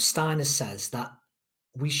now, Steiner says that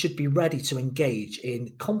we should be ready to engage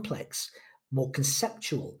in complex, more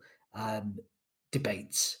conceptual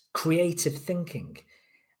debates, creative thinking.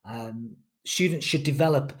 Students should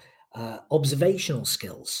develop observational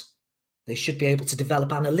skills. They should be able to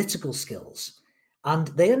develop analytical skills. And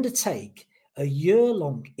they undertake a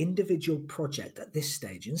year-long individual project at this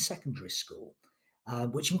stage in secondary school,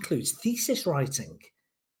 which includes thesis writing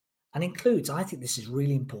and includes, I think this is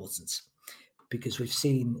really important, because we've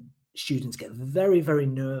seen students get very, very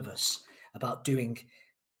nervous about doing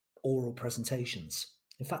oral presentations.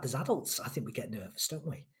 In fact, as adults, I think we get nervous, don't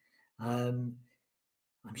we? I'm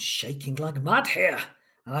shaking like mad here,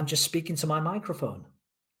 and I'm just speaking to my microphone.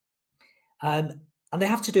 And they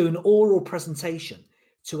have to do an oral presentation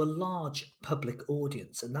to a large public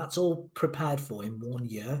audience, and that's all prepared for in 1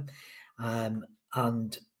 year.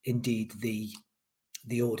 And indeed,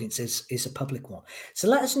 the audience is a public one. So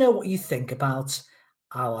let us know what you think about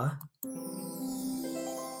our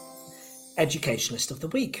educationalist of the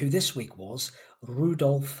week, who this week was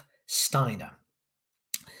Rudolf Steiner.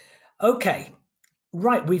 Okay,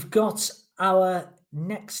 right, we've got our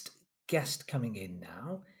next guest coming in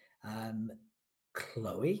now,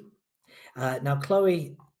 Chloe. Now,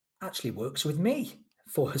 Chloe actually works with me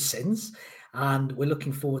for her sins, and we're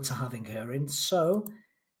looking forward to having her in. So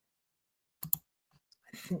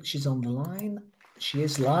I think she's on the line. She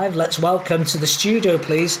is live. Let's welcome to the studio,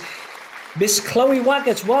 please, Miss Chloe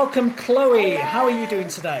Waggett. Welcome, Chloe. Hello. How are you doing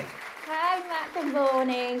today? Hi, Matt. Good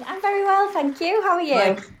morning. I'm very well, thank you. How are you?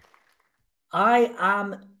 Right. I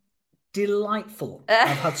am delightful.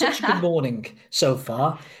 I've had such a good morning so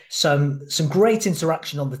far. Some great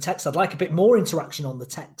interaction on the text. I'd like a bit more interaction on the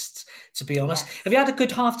texts, to be honest. Yes. Have you had a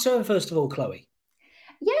good half term, first of all, Chloe?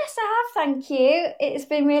 Yes, I have, thank you. It's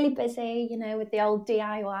been really busy, with the old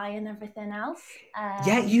DIY and everything else.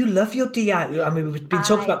 Yeah, you love your DIY. I mean, we've been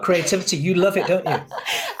talking about creativity. You love it, don't you?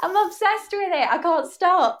 I'm obsessed with it. I can't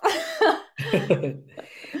stop.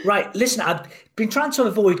 Right, listen, I've been trying to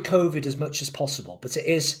avoid COVID as much as possible, but it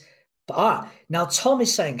is... now Tom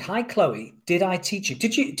is saying, hi, Chloe, did I teach you?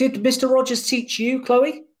 Did Mr. Rogers teach you,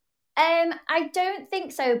 Chloe? I don't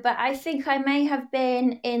think so, but I think I may have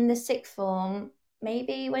been in the sixth form,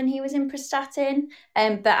 maybe when he was in Prestatyn,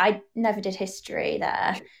 but I never did history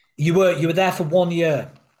there. You were there for 1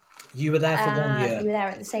 year. You were there for 1 year. You were there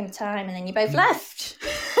at the same time, and then you both left.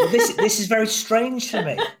 Well, this is very strange for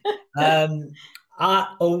me.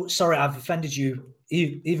 Sorry, I've offended you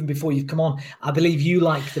even before you've come on. I believe you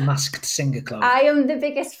like The Masked Singer, Chloe. I am the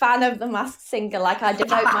biggest fan of The Masked Singer. Like, I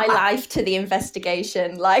devote my life to the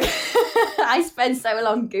investigation. Like, I spend so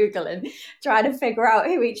long Googling, trying to figure out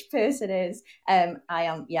who each person is. I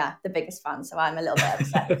am, the biggest fan. So I'm a little bit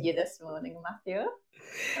upset with you this morning, Matthew.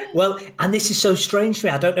 Well, and this is so strange for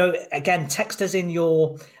me. I don't know. Again, text us in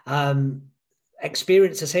your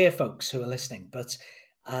experiences here, folks who are listening, but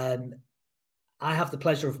I have the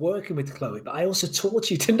pleasure of working with Chloe, but I also taught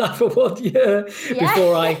you, didn't I, for 1 year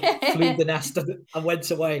before I flew the nest and went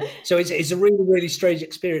away. So it's a really, really strange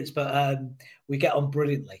experience, but we get on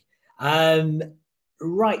brilliantly.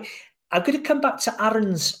 Right. I'm going to come back to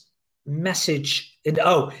Aaron's message.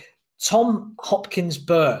 Tom Hopkins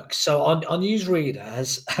Burke. So on Newsreader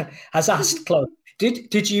has asked Chloe,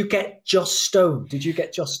 did you get Joss Stone? Did you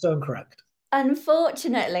get Joss Stone correct?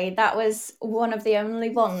 Unfortunately, that was one of the only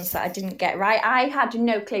ones that I didn't get right. I had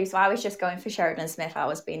no clue, so I was just going for Sheridan Smith. I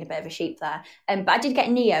was being a bit of a sheep there. But I did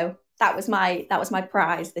get Neo. That was my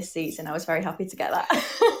prize this season. I was very happy to get that.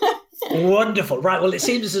 Wonderful. Right. Well, it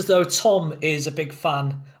seems as though Tom is a big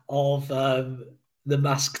fan of The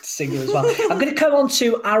Masked Singer as well. I'm going to come on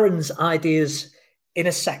to Aaron's ideas in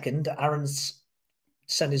a second. Aaron's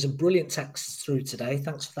sending some brilliant texts through today.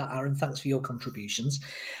 Thanks for that, Aaron. Thanks for your contributions.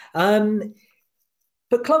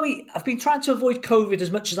 But Chloe, I've been trying to avoid COVID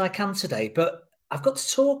as much as I can today, but I've got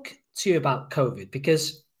to talk to you about COVID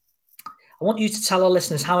because I want you to tell our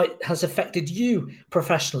listeners how it has affected you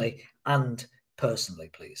professionally and personally,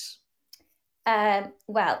 please.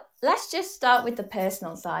 Well, let's just start with the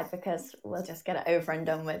personal side because we'll just get it over and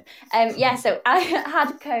done with. So I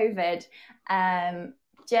had COVID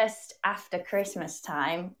just after Christmas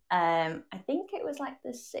time. I think it was like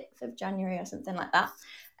the 6th of January or something like that.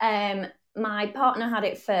 My partner had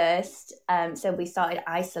it first, so we started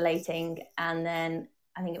isolating, and then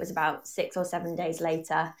I think it was about 6 or 7 days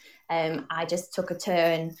later, I just took a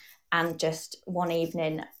turn, and just one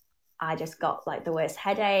evening I just got like the worst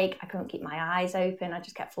headache. I couldn't keep my eyes open. I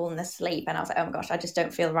just kept falling asleep, and I was like, oh my gosh, I just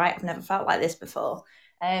don't feel right. I've never felt like this before.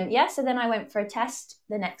 So then I went for a test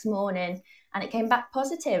the next morning, and it came back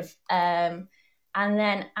positive. And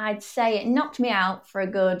then I'd say it knocked me out for a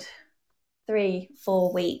good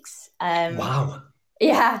 3-4 weeks. Wow.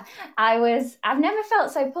 Yeah, I've never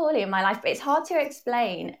felt so poorly in my life, but it's hard to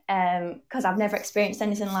explain because I've never experienced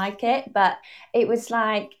anything like it. But it was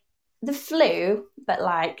like the flu, but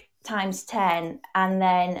like times 10, and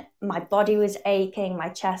then my body was aching, my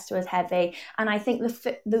chest was heavy, and I think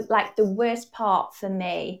the worst part for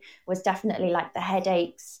me was definitely like the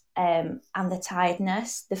headaches and the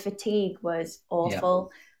tiredness. The fatigue was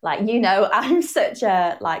awful. Like, I'm such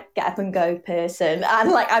a like get up and go person,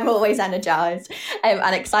 and like I'm always energized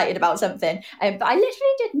and excited about something. But I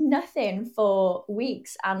literally did nothing for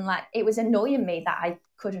weeks, and like it was annoying me that I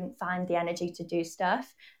couldn't find the energy to do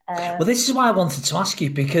stuff. Well, this is why I wanted to ask you,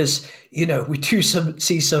 because we do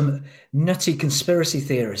see some nutty conspiracy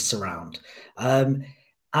theorists around,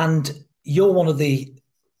 and you're one of the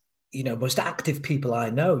most active people I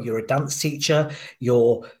know. You're a dance teacher.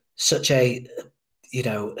 You're such a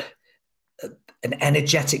an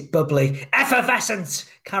energetic, bubbly, effervescent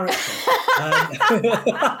character.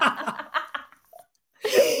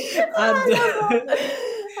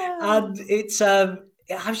 And it's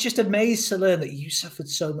I was just amazed to learn that you suffered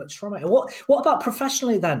so much from it. What about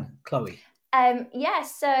professionally then, Chloe?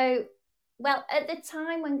 So at the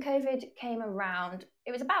time when COVID came around,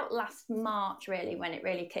 it was about last March really when it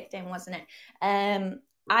really kicked in, wasn't it?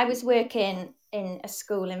 I was working in a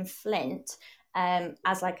school in Flint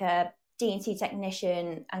as like a D&T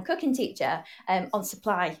technician and cooking teacher on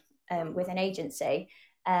supply with an agency.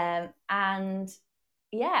 At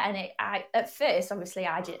first, obviously,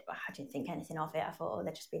 I didn't think anything of it. I thought, oh,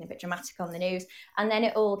 they're just being a bit dramatic on the news. And then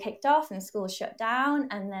it all kicked off and schools shut down.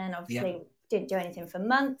 And then obviously didn't do anything for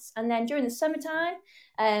months. And then during the summertime,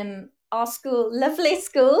 our lovely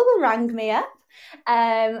school, rang me up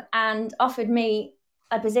and offered me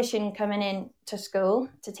a position coming in to school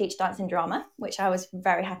to teach dance and drama, which I was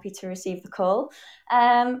very happy to receive the call.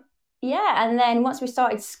 And then once we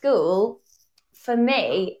started school, for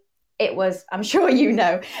me, it was, I'm sure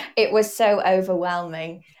it was so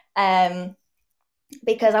overwhelming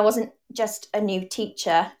because I wasn't just a new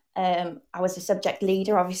teacher. I was a subject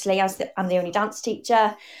leader, obviously. I'm the only dance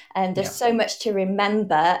teacher. And there's so much to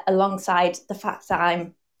remember alongside the fact that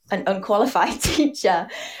I'm an unqualified teacher.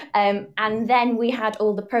 And then we had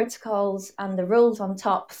all the protocols and the rules on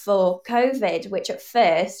top for COVID, which at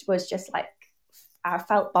first was just like, I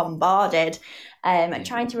felt bombarded and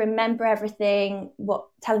trying to remember everything,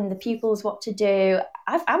 telling the pupils what to do.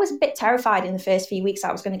 I was a bit terrified in the first few weeks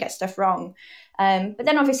I was going to get stuff wrong. But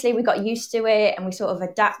then obviously we got used to it and we sort of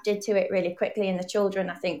adapted to it really quickly. And the children,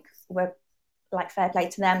 I think, were like fair play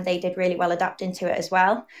to them. They did really well adapting to it as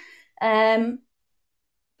well. And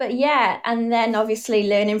then obviously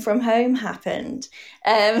learning from home happened.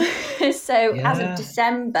 As of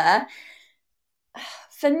December,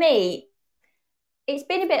 for me, it's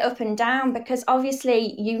been a bit up and down because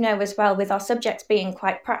obviously, you know, as well, with our subjects being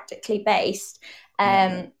quite practically based,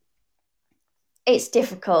 it's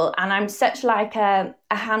difficult. And I'm such like a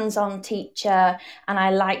hands-on teacher, and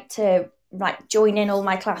I like to like join in all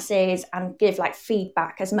my classes and give like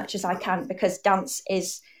feedback as much as I can, because dance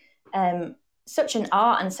is such an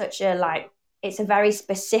art and such a like, it's a very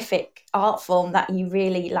specific art form that you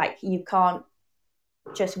really like, you can't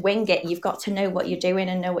just wing it. You've got to know what you're doing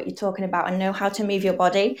and know what you're talking about and know how to move your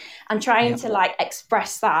body, and trying to like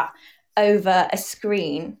express that over a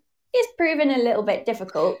screen is proving a little bit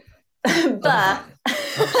difficult. But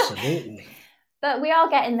absolutely. But we are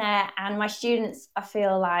getting there, and my students, I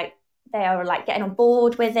feel like they are like getting on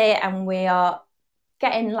board with it, and we are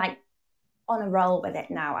getting like on a roll with it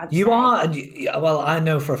now. I'd say. Are, and well, I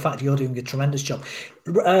know for a fact you're doing a tremendous job.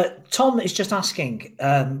 Tom is just asking.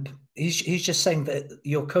 He's just saying that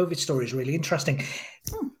your COVID story is really interesting.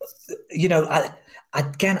 You know, I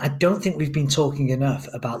don't think we've been talking enough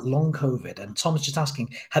about long COVID. And Tom is just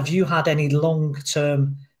asking, have you had any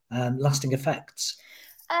long-term lasting effects?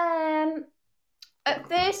 At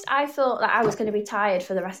first, I thought that I was going to be tired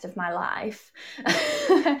for the rest of my life.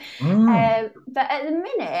 But at the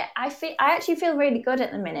minute, I actually feel really good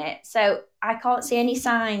at the minute. So I can't see any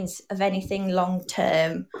signs of anything long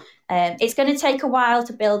term. It's going to take a while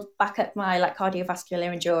to build back up my like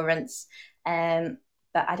cardiovascular endurance. But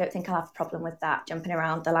I don't think I'll have a problem with that, jumping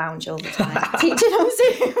around the lounge all the time, teaching on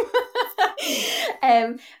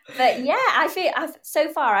Zoom. But yeah,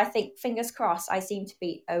 so far, I think, fingers crossed, I seem to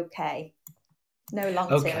be okay. No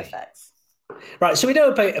long-term effects. Right, so we know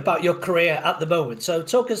about your career at the moment. So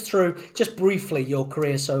talk us through, just briefly, your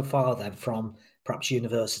career so far then, from perhaps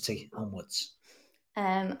university onwards.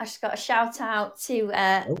 I just got a shout out to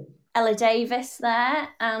Ella Davis there,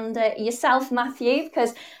 and yourself, Matthew,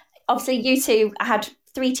 because obviously you two, I had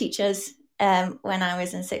 3 teachers when I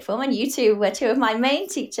was in sixth form, and you two were 2 of my main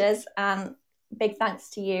teachers. Big thanks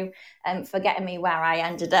to you for getting me where I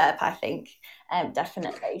ended up, I think,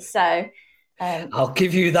 definitely. So I'll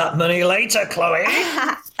give you that money later, Chloe.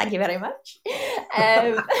 Thank you very much.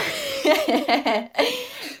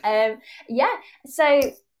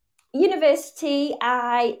 So university,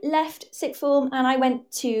 I left sixth form and I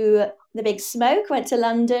went to the big smoke, went to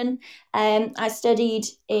London. I studied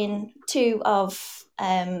in 2 of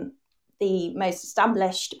the most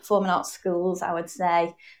established performing arts schools, I would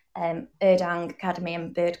say, Erdang Academy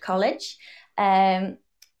and Bird College.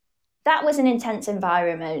 That was an intense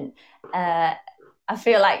environment. I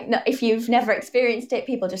feel like if you've never experienced it,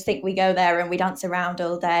 people just think we go there and we dance around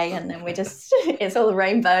all day and then it's all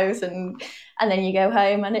rainbows and then you go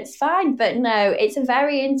home and it's fine. But no, it's a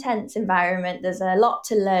very intense environment. There's a lot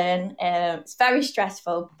to learn. It's very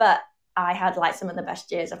stressful, but I had like some of the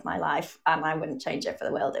best years of my life and I wouldn't change it for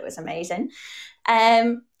the world. It was amazing.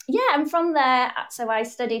 And from there, so I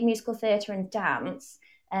studied musical theatre and dance.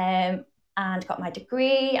 And got my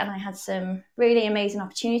degree, and I had some really amazing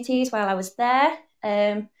opportunities while I was there.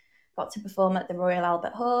 Got to perform at the Royal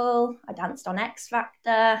Albert Hall. I danced on X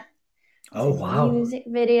Factor. Oh, wow. Music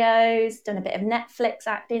videos, done a bit of Netflix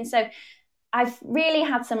acting. So I've really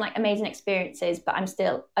had some like amazing experiences, but I'm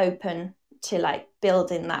still open to like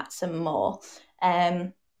building that some more.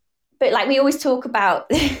 But like we always talk about,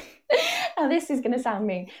 oh, this is going to sound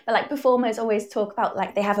mean, but like performers always talk about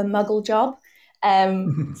like they have a muggle job.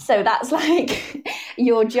 So that's like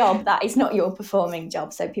your job, that is not your performing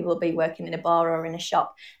job. So people will be working in a bar or in a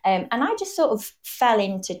shop. And I just sort of fell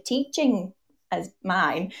into teaching as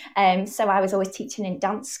mine. So I was always teaching in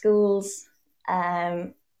dance schools. I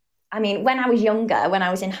mean, when I was younger, when I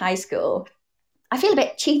was in high school, I feel a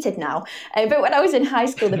bit cheated now. But when I was in high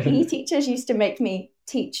school, the PE teachers used to make me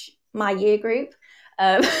teach my year group.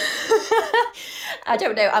 I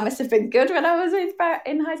don't know. I must have been good when I was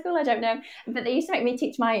in high school. I don't know. But they used to make me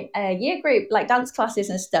teach my year group, like dance classes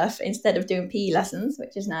and stuff, instead of doing PE lessons,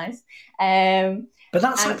 which is nice. But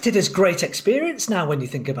that's acted as great experience now when you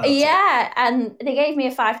think about it. Yeah, and they gave me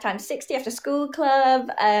a 5x60 after school club.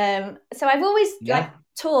 So I've always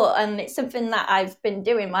taught, and it's something that I've been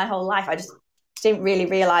doing my whole life. I just didn't really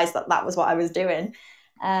realise that was what I was doing.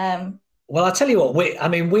 Well, I tell you what,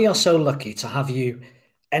 we are so lucky to have you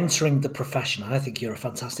entering the profession. I think you're a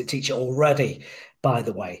fantastic teacher already, by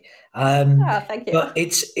the way. Thank you. But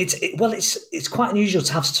it's quite unusual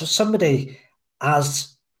to have somebody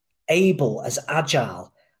as able, as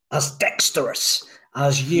agile, as dexterous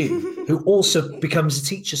as you, who also becomes a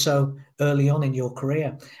teacher so early on in your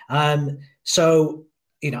career. So,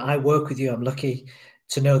 I work with you. I'm lucky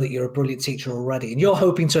to know that you're a brilliant teacher already, and you're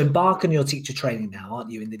hoping to embark on your teacher training now,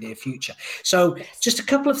 aren't you, in the near future? So just a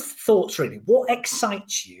couple of thoughts, really. What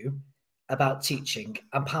excites you about teaching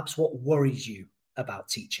and perhaps what worries you about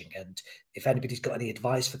teaching. And if anybody's got any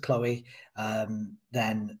advice for Chloe,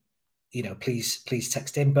 then, please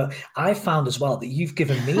text in. But I found as well that you've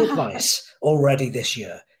given me advice already this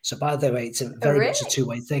year. So by the way, it's very much a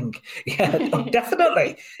two-way thing. Yeah,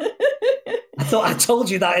 definitely. I thought I told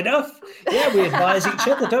you that enough. Yeah, we advise each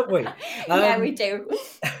other, don't we? Yeah, we do.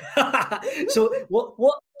 So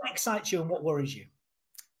what excites you and what worries you?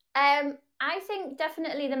 I think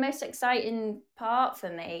definitely the most exciting part for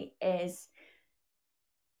me is,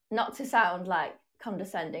 not to sound like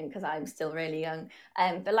condescending because I'm still really young,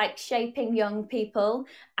 but like shaping young people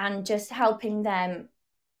and just helping them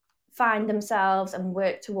find themselves and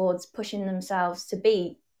work towards pushing themselves to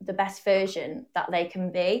be the best version that they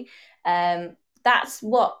can be. That's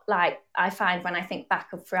what I find when I think back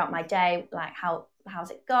throughout my day, like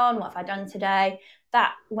how's it gone? What have I done today?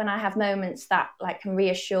 That when I have moments that can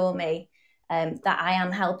reassure me that I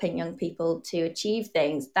am helping young people to achieve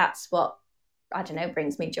things, that's what, I don't know,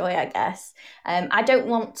 brings me joy, I guess. I don't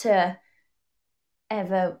want to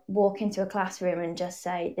ever walk into a classroom and just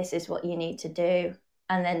say, this is what you need to do.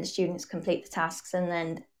 And then the students complete the tasks and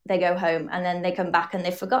then they go home and then they come back and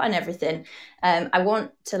they've forgotten everything. I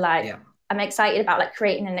want to I'm excited about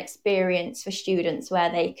creating an experience for students where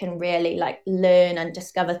they can really learn and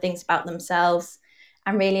discover things about themselves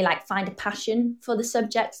and really find a passion for the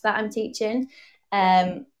subjects that I'm teaching.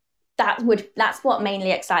 That's what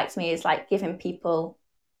mainly excites me, is giving people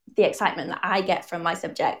the excitement that I get from my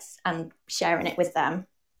subjects and sharing it with them,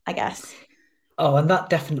 I guess. Oh, and that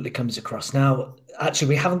definitely comes across. Now, actually,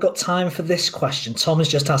 we haven't got time for this question. Tom has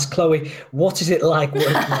just asked Chloe, what is it like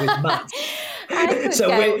working with Matt? I could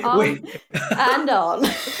go on and on.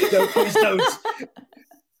 No, please don't.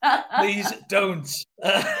 Please don't.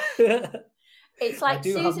 It's like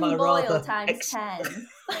Susan Boyle times 10.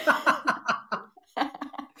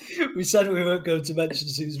 We said we weren't going to mention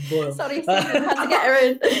Susan Boyle. Sorry, Susan, had to get her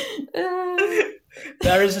in.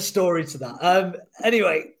 There is a story to that.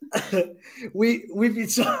 Anyway, we've been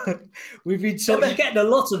talking. You're getting a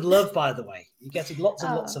lot of love, by the way. You're getting lots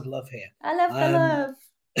and lots of love here. I love the love.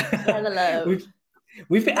 I love the love.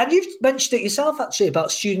 And you've mentioned it yourself, actually,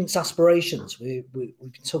 about students' aspirations. We've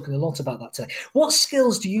been talking a lot about that today. What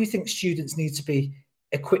skills do you think students need to be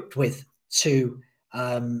equipped with to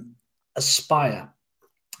aspire?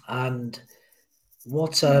 And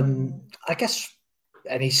what, I guess,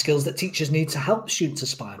 any skills that teachers need to help students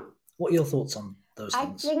aspire? What are your thoughts on those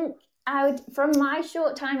things? I think from my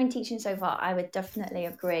short time in teaching so far, I would definitely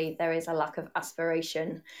agree there is a lack of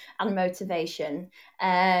aspiration and motivation.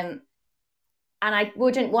 And I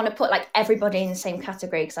wouldn't want to put everybody in the same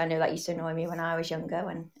category, because I know that used to annoy me when I was younger,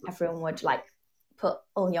 when everyone would put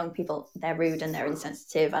all young people, they're rude and they're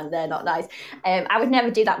insensitive and they're not nice. I would never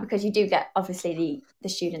do that, because you do get obviously the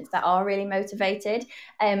students that are really motivated.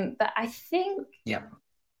 But I think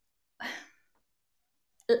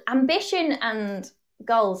ambition and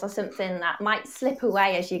goals are something that might slip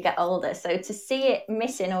away as you get older. So to see it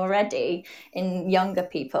missing already in younger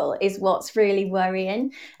people is what's really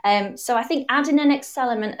worrying. So I think adding an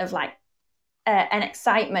element of an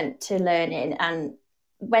excitement to learning, and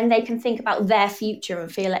when they can think about their future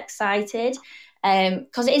and feel excited,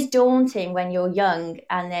 because it is daunting when you're young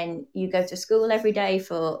and then you go to school every day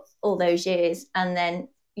for all those years and then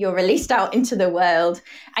you're released out into the world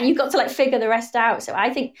and you've got to figure the rest out. So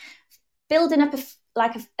I think building up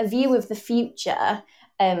a view of the future,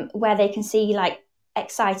 where they can see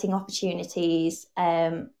exciting opportunities,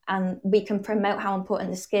 and we can promote how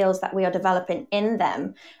important the skills that we are developing in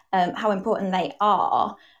them, how important they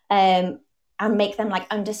are, and make them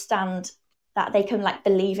understand that they can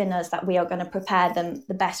believe in us, that we are going to prepare them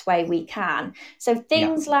the best way we can. So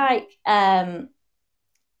things I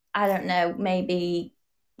don't know, maybe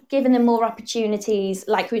giving them more opportunities,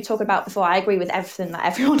 like we were talking about before. I agree with everything that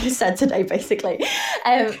everyone has said today, basically.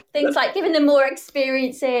 Things like giving them more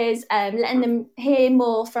experiences, letting them hear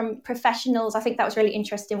more from professionals. I think that was really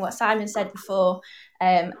interesting what Simon said before,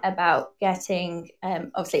 about getting,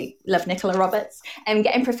 obviously love Nicola Roberts, and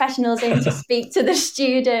getting professionals in to speak to the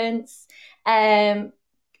students, talking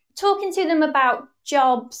to them about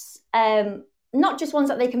jobs, not just ones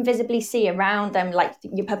that they can visibly see around them, like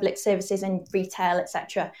your public services and retail,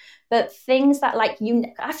 etc., but things that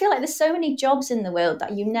I feel like there's so many jobs in the world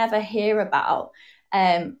that you never hear about,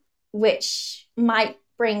 which might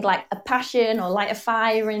bring a passion or light a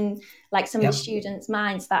fire in some of the students'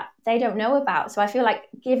 minds that they don't know about. So I feel like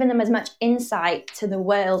giving them as much insight to the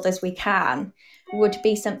world as we can would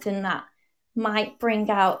be something that might bring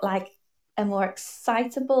out a more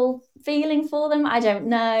excitable feeling for them. I don't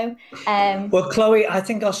know. Well, Chloe, I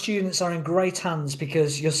think our students are in great hands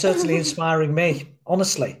because you're certainly inspiring me,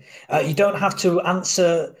 honestly. You don't have to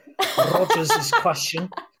answer Rogers' question.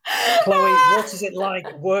 Chloe, what is it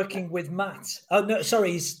like working with Matt? Oh, no,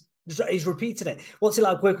 sorry, he's repeated it. What's it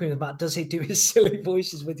like working with Matt? Does he do his silly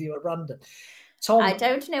voices with you at random? Tom, I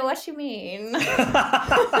don't know what you mean.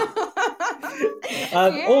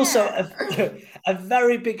 Also, a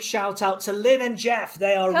very big shout out to Lynn and Jeff.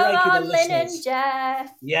 They are regular listeners. Lynn and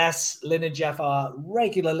Jeff. Yes, Lynn and Jeff are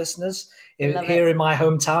regular listeners here in my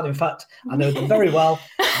hometown. In fact, I know them very well.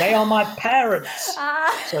 They are my parents.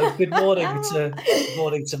 So good morning to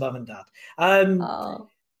mum and dad.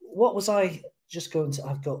 What was I just going to?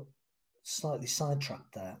 I've got slightly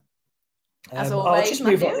sidetracked there. As always, I'll just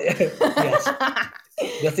move on. Yes,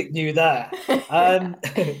 nothing new there.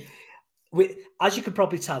 As you can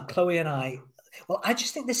probably tell, Chloe and I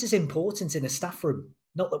just think this is important in a staff room.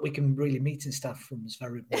 Not that we can really meet in staff rooms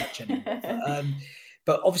very much anymore.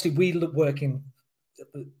 But obviously we look working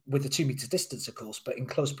with a 2 meter distance, of course, but in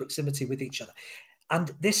close proximity with each other.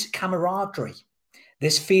 And this camaraderie,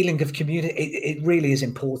 this feeling of community, it really is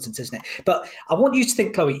important, isn't it? But I want you to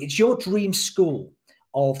think, Chloe, it's your dream school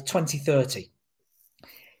of 2030. You've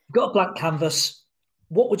got a blank canvas.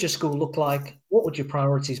 What would your school look like? What would your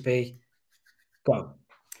priorities be? Go.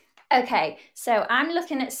 Okay, so I'm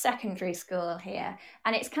looking at secondary school here,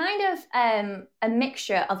 and it's kind of a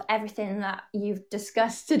mixture of everything that you've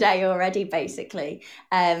discussed today already, basically.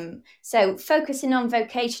 So focusing on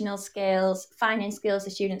vocational skills, finding skills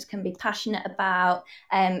the students can be passionate about,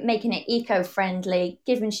 making it eco-friendly,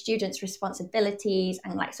 giving students responsibilities,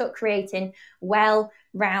 and like sort of creating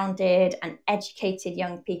well-rounded and educated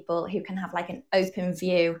young people who can have like an open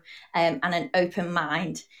view and an open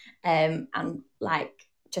mind, and like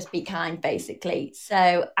just be kind, basically.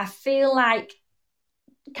 So I feel like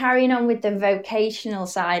carrying on with the vocational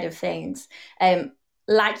side of things,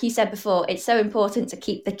 like you said before, it's so important to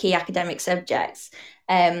keep the key academic subjects,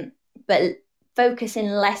 but focusing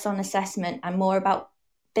less on assessment and more about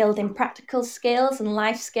building practical skills and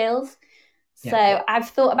life skills. Yeah. So I've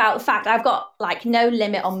thought about the fact I've got like no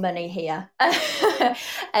limit on money here.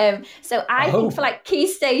 So I think for like Key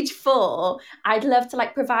Stage 4, I'd love to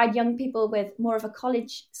like provide young people with more of a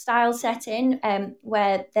college style setting,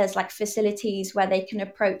 where there's like facilities where they can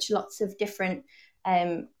approach lots of different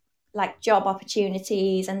like job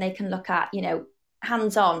opportunities, and they can look at, you know,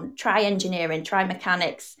 hands-on, try engineering, try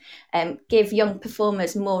mechanics, give young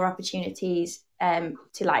performers more opportunities to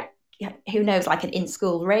like, who knows, like an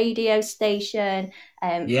in-school radio station,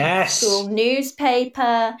 school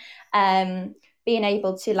newspaper, being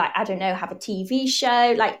able to like, I don't know, have a TV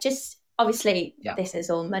show, like just obviously this is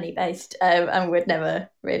all money based, and we'd never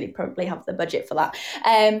really probably have the budget for that.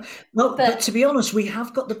 But to be honest, we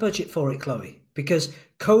have got the budget for it, Chloe, because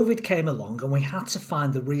COVID came along and we had to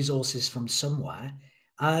find the resources from somewhere.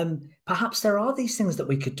 Perhaps there are these things that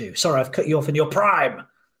we could do. Sorry, I've cut you off in your prime.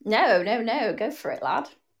 No, go for it, lad.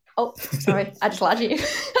 Oh, sorry, I just lied to you.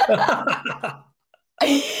 That's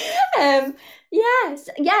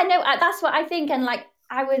what I think. And like,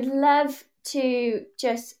 I would love to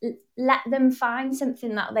just let them find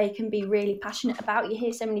something that they can be really passionate about. You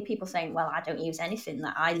hear so many people saying, well, I don't use anything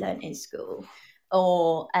that I learned in school,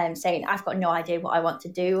 or saying, I've got no idea what I want to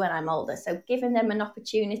do when I'm older. So giving them an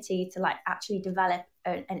opportunity to like actually develop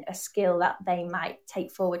a skill that they might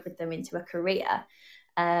take forward with them into a career,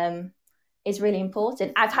 is really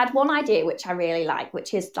important. I've had one idea which I really like,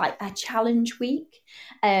 which is like a challenge week,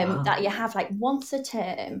 that you have like once a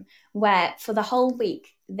term, where for the whole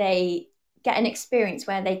week they get an experience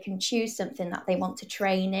where they can choose something that they want to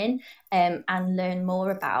train in, and learn more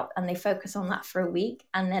about, and they focus on that for a week.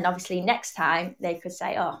 And then obviously next time they could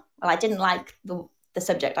say, oh, well, I didn't like the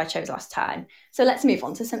subject I chose last time, so let's move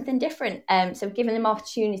on to something different. So giving them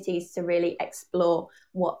opportunities to really explore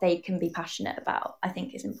what they can be passionate about, I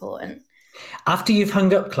think is important. After you've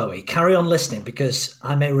hung up, Chloe, carry on listening, because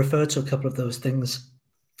I may refer to a couple of those things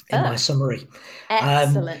in my summary.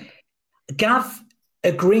 Excellent. Gav,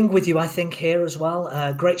 agreeing with you, I think, here as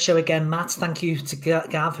well. Great show again, Matt. Thank you to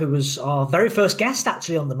Gav, who was our very first guest,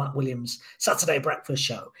 actually, on the Matt Williams Saturday Breakfast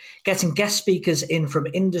Show. Getting guest speakers in from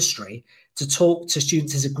industry to talk to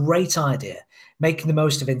students is a great idea. Making the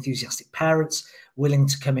most of enthusiastic parents willing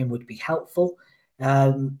to come in would be helpful.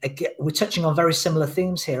 Again, we're touching on very similar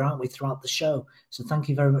themes here, aren't we, throughout the show? So thank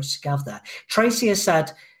you very much to Gav there. Tracy has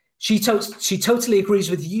said she totally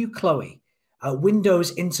agrees with you, Chloe.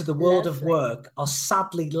 Windows into the world of work are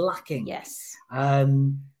sadly lacking. Yes.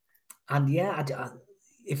 And yeah,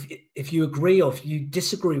 if you agree or if you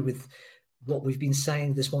disagree with what we've been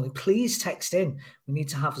saying this morning, please text in. We need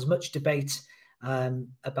to have as much debate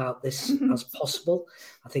about this as possible.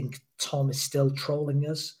 I think Tom is still trolling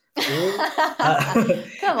us all.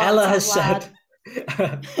 Come on, Ella Tom has lad.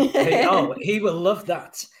 said, he will love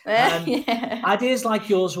that. Yeah. Ideas like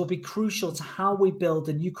yours will be crucial to how we build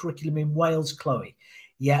a new curriculum in Wales, Chloe.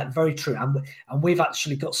 Yeah, very true. And we've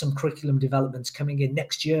actually got some curriculum developments coming in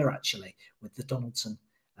next year, actually, with the Donaldson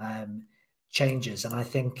changes. And I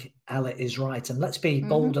think Ella is right. And let's be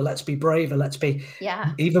bolder, let's be braver, let's be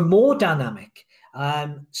even more dynamic.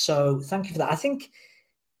 So thank you for that. I think,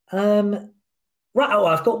 I've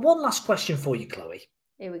got one last question for you, Chloe.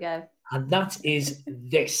 Here we go. And that is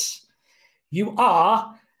this. You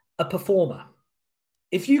are a performer.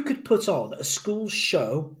 If you could put on a school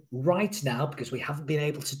show right now, because we haven't been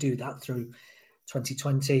able to do that through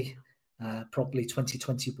 2020, probably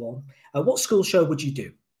 2021, what school show would you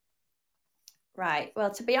do? Right.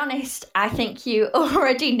 Well, to be honest, I think you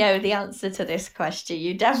already know the answer to this question.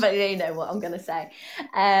 You definitely know what I'm going to say.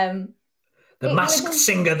 The Masked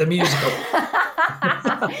Singer, the musical.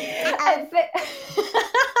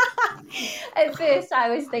 At first, I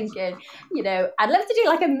was thinking, I'd love to do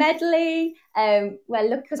like a medley.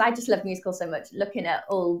 Because I just love musicals so much, looking at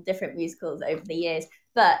all different musicals over the years.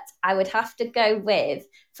 But I would have to go with,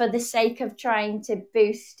 for the sake of trying to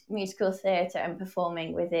boost musical theatre and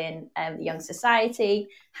performing within the Young Society,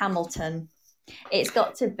 Hamilton. It's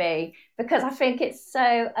got to be, because I think it's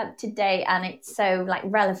so up to date and it's so like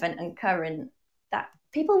relevant and current that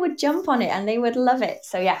people would jump on it and they would love it.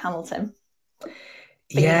 So yeah, Hamilton. But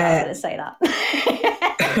yeah, I was going to say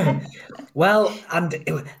that. Well,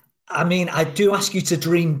 and I mean, I do ask you to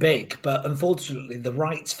dream big, but unfortunately, the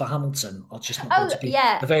rights for Hamilton are just not going to be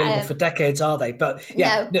available for decades, are they? But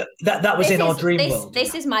yeah, no, that was in our dream world.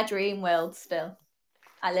 This is my dream world still.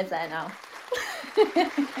 I live there now.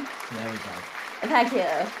 There we go. Thank you.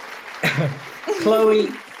 Chloe,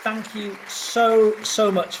 thank you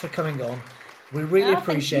so much for coming on. We really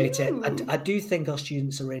appreciate it. I do think our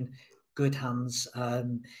students are in good hands.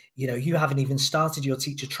 You haven't even started your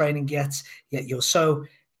teacher training yet you're so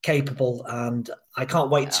capable, and I can't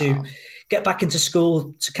wait to get back into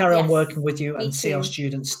school to carry on working with you and see our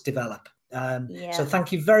students develop. So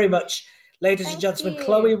thank you very much, ladies and gentlemen.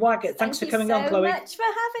 Chloe Waggett, thanks for coming on, Chloe. Thank you so much for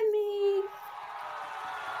having me.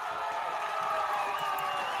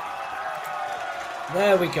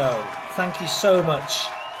 There we go. Thank you so much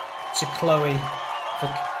to Chloe for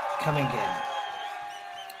coming in.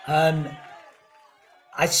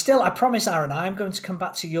 I promise, Aaron, I'm going to come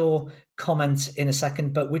back to your comment in a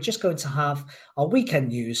second, but we're just going to have our weekend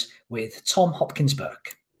news with Tom Hopkins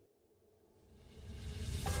Burke.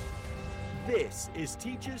 This is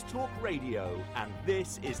Teachers Talk Radio, and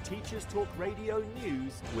this is Teachers Talk Radio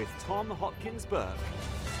News with Tom Hopkins Burke.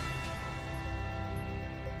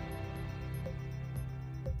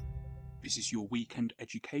 This is your weekend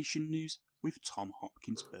education news with Tom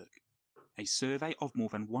Hopkins Burke. A survey of more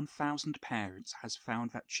than 1,000 parents has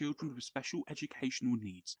found that children with special educational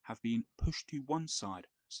needs have been pushed to one side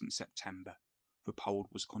since September. The poll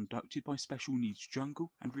was conducted by Special Needs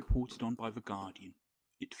Jungle and reported on by The Guardian.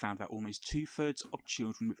 It found that almost 2/3 of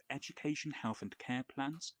children with education, health and care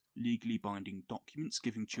plans, legally binding documents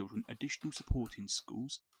giving children additional support in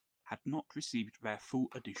schools, had not received their full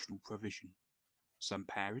additional provision. Some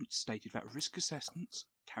parents stated that risk assessments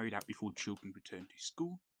carried out before children returned to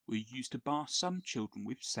school were used to bar some children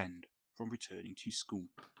with SEND from returning to school.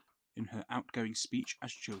 In her outgoing speech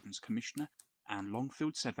as Children's Commissioner, Anne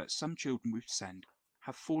Longfield said that some children with SEND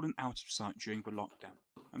have fallen out of sight during the lockdown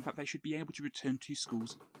and that they should be able to return to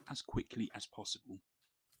schools as quickly as possible.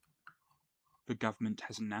 The government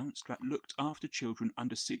has announced that looked after children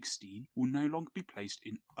under 16 will no longer be placed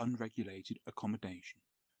in unregulated accommodation.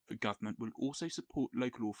 The government will also support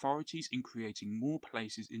local authorities in creating more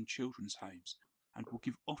places in children's homes and will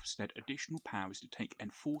give Ofsted additional powers to take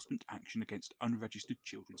enforcement action against unregistered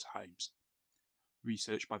children's homes.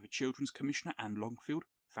 Research by the Children's Commissioner Anne Longfield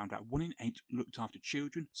found that 1 in 8 looked after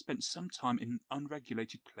children spent some time in an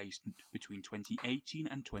unregulated placement between 2018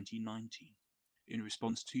 and 2019. In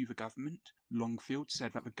response to the government, Longfield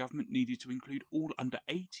said that the government needed to include all under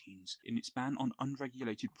 18s in its ban on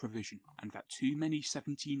unregulated provision and that too many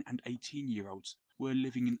 17 and 18-year-olds were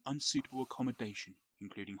living in unsuitable accommodation,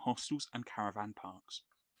 including hostels and caravan parks.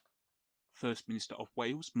 First Minister of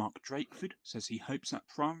Wales, Mark Drakeford, says he hopes that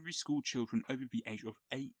primary school children over the age of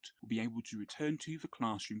 8 will be able to return to the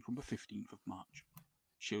classroom from the 15th of March.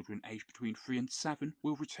 Children aged between 3 and 7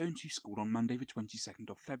 will return to school on Monday the 22nd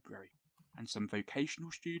of February, and some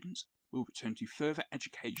vocational students will return to further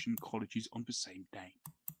education colleges on the same day.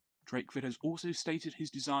 Drakeford has also stated his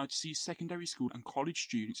desire to see secondary school and college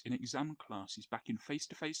students in exam classes back in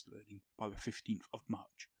face-to-face learning by the 15th of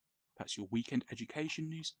March. That's your weekend education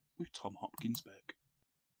news with Tom Hopkinsburg.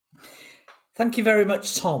 Thank you very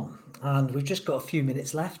much, Tom. And we've just got a few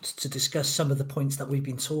minutes left to discuss some of the points that we've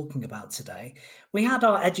been talking about today. We had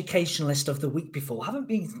our educationalist of the week before. Haven't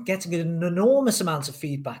been getting an enormous amount of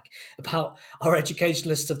feedback about our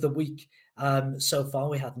educationalist of the week so far.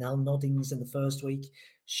 We had Nell Noddings in the first week,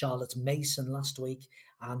 Charlotte Mason last week,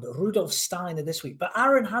 and Rudolf Steiner this week. But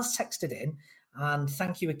Aaron has texted in, and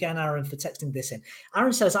thank you again, Aaron, for texting this in.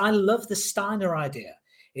 Aaron says, I love the Steiner idea.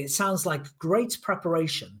 It sounds like great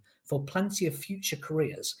preparation for plenty of future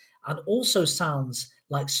careers, and also sounds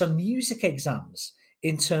like some music exams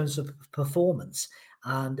in terms of performance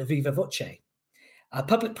and viva voce. A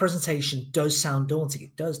public presentation does sound daunting.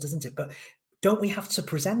 It does, doesn't it? But don't we have to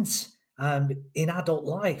present in adult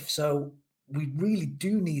life? So we really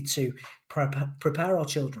do need to prepare our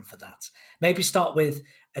children for that. Maybe start with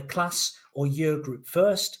a class or year group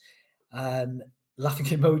first, laughing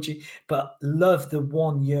emoji, but love the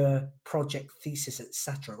 1 year project thesis,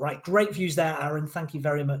 etc. Right, great views there, Aaron. Thank you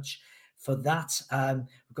very much for that.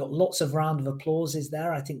 We've got lots of round of applauses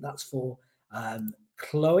there. I think that's for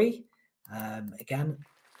Chloe. Again,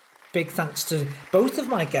 big thanks to both of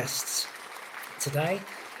my guests today,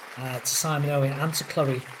 to Simon Owen and to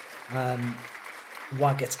Chloe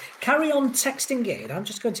Waggett. Carry on texting in. I'm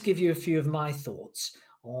just going to give you a few of my thoughts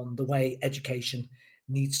on the way education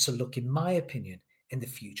needs to look, in my opinion, in the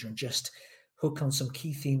future, and just hook on some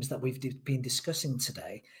key themes that we've been discussing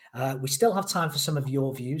today. We still have time for some of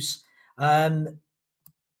your views.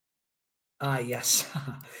 Yes.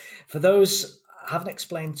 For those, I haven't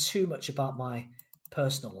explained too much about my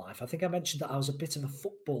personal life. I think I mentioned that I was a bit of a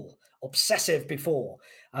football obsessive before.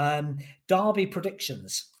 Derby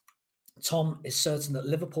predictions. Tom is certain that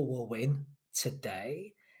Liverpool will win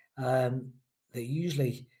today. They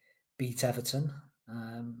usually beat Everton,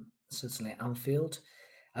 certainly at Anfield.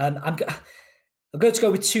 I'm going to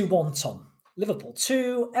go with 2-1, Tom. Liverpool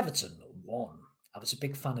 2, Everton 1. I was a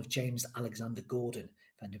big fan of James Alexander-Gordon,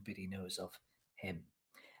 if anybody knows of him.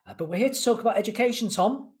 But we're here to talk about education,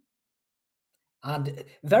 Tom. And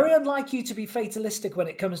very unlike you to be fatalistic when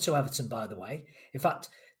it comes to Everton, by the way. In fact,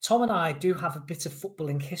 Tom and I do have a bit of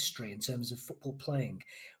footballing history in terms of football playing.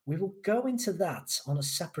 We will go into that on a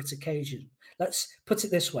separate occasion. Let's put it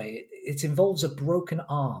this way. It involves a broken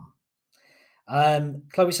arm.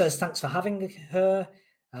 Chloe says, thanks for having her,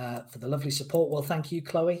 for the lovely support. Well, thank you,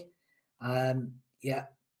 Chloe. Yeah,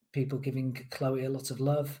 people giving Chloe a lot of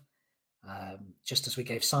love, just as we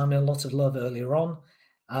gave Simon a lot of love earlier on.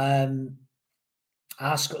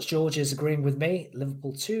 Scott's George is agreeing with me.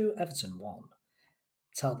 Liverpool 2, Everton 1.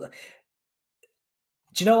 Do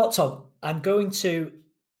you know what, Tom? I'm going to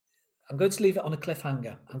leave it on a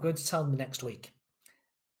cliffhanger. I'm going to tell them next week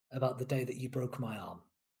about the day that you broke my arm.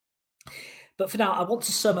 But for now, I want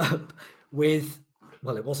to sum up with,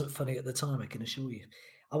 well, it wasn't funny at the time, I can assure you.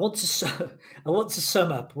 I want to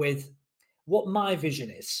sum up with what my vision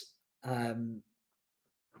is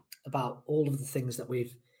about all of the things that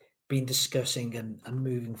we've been discussing and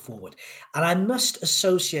moving forward. And I must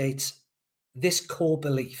associate this core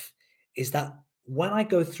belief is that when I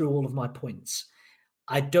go through all of my points,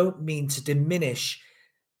 I don't mean to diminish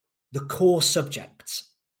the core subjects.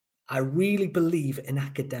 I really believe in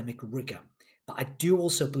academic rigor, but I do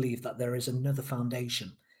also believe that there is another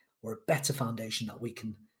foundation or a better foundation that we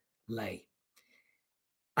can lay.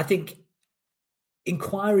 I think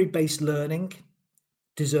inquiry-based learning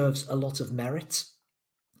deserves a lot of merit.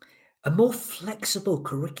 A more flexible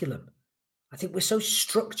curriculum. I think we're so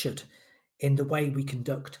structured in the way we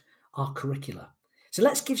conduct our curricula. So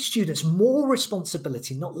let's give students more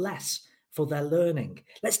responsibility, not less, for their learning.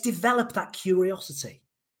 Let's develop that curiosity.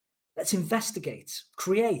 Let's investigate,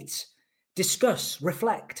 create, discuss,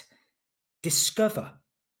 reflect, discover,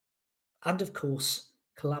 and of course,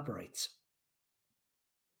 collaborate.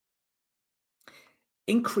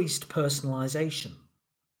 Increased personalization.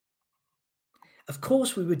 Of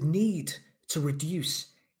course, we would need to reduce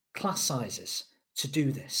class sizes to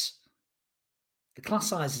do this. The class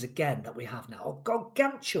sizes, again, that we have now are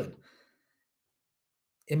gargantuan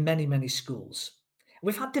in many, many schools.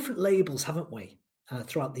 We've had different labels, haven't we,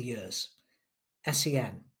 throughout the years?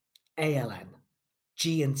 SEN, ALN,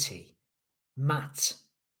 G&T, MAT,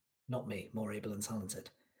 not me, more able and talented,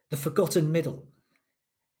 the forgotten middle.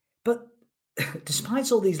 But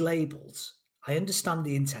despite all these labels, I understand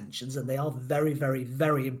the intentions, and they are very, very,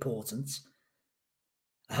 very important.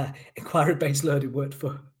 Inquiry-based learning worked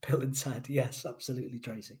for Bill and Ted. Yes, absolutely,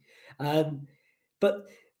 Tracy. But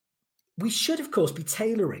We should, of course, be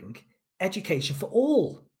tailoring education for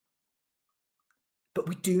all. But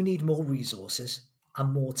we do need more resources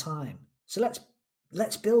and more time. So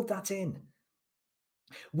let's build that in.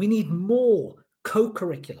 We need more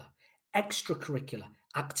co-curricular, extracurricular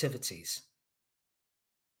activities.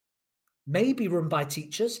 Maybe run by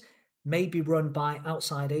teachers, maybe run by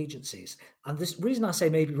outside agencies. And the reason I say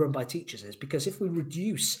maybe run by teachers is because if we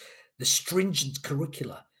reduce the stringent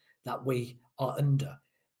curricula that we are under,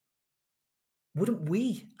 wouldn't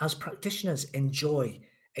we as practitioners enjoy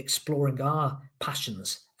exploring our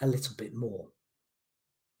passions a little bit more?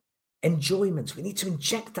 Enjoyment. We need to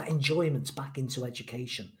inject that enjoyment back into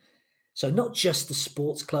education. So not just the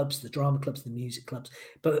sports clubs, the drama clubs, the music clubs,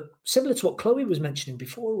 but similar to what Chloe was mentioning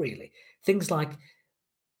before, really, things like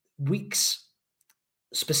weeks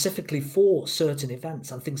specifically for certain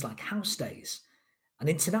events and things like house days and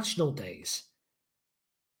international days,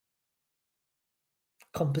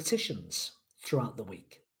 competitions throughout the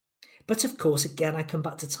week. But of course, again, I come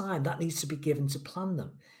back to time. That needs to be given to plan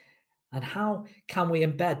them. And how can we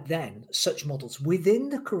embed then such models within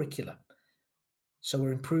the curriculum? So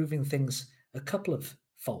we're improving things a couple of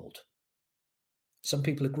fold. Some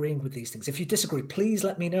people agreeing with these things. If you disagree, please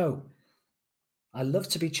let me know. I love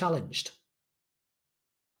to be challenged.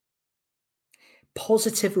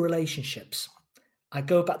 Positive relationships. I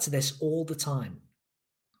go back to this all the time.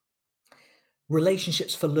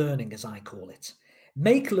 Relationships for learning, as I call it.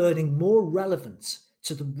 Make learning more relevant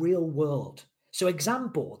to the real world. So exam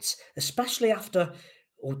boards, especially after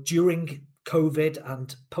or during COVID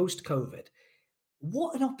and post-COVID,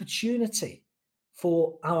 what an opportunity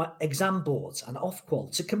for our exam boards and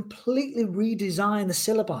Ofqual to completely redesign the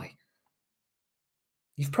syllabi.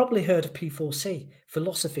 You've probably heard of P4C,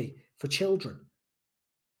 philosophy for children.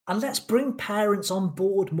 And let's bring parents on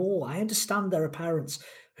board more. I understand there are parents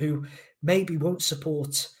who maybe won't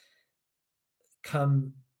support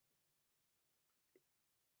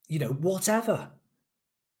whatever.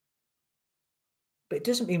 But it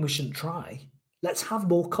doesn't mean we shouldn't try. Let's have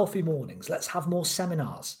more coffee mornings. Let's have more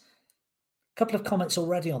seminars. A couple of comments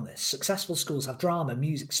already on this. Successful schools have drama,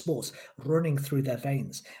 music, sports running through their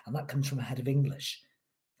veins. And that comes from a head of English.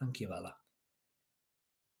 Thank you, Ella.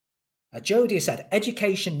 Jodie said,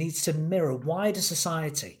 education needs to mirror wider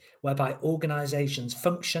society whereby organisations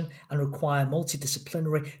function and require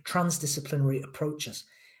multidisciplinary, transdisciplinary approaches.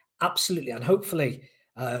 Absolutely. And hopefully,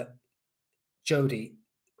 Jodie,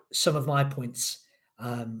 some of my points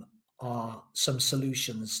are some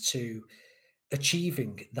solutions to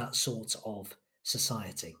achieving that sort of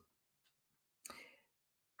society.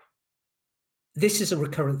 This is a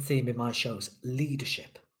recurrent theme in my shows,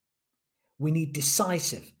 leadership. We need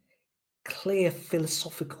decisive, clear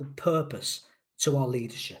philosophical purpose to our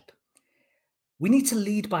leadership. We need to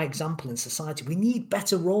lead by example in society. We need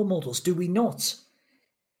better role models, do we not?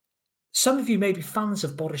 Some of you may be fans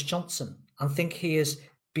of Boris Johnson and think he is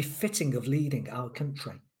befitting of leading our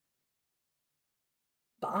country.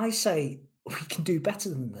 But I say we can do better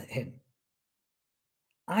than him.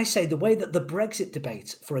 I say the way that the Brexit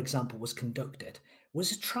debate, for example, was conducted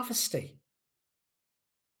was a travesty.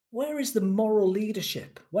 Where is the moral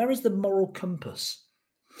leadership? Where is the moral compass?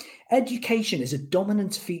 Education is a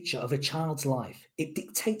dominant feature of a child's life. It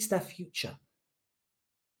dictates their future,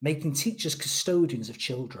 making teachers custodians of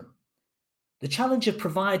children. The challenge of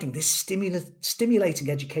providing this stimulating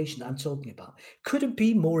education that I'm talking about couldn't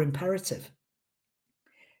be more imperative.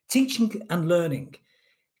 Teaching and learning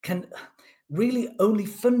can really only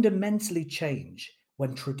fundamentally change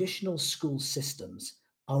when traditional school systems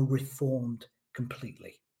are reformed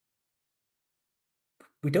completely.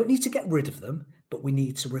 We don't need to get rid of them, but we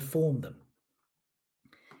need to reform them.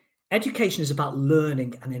 Education is about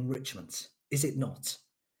learning and enrichment, is it not?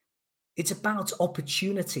 It's about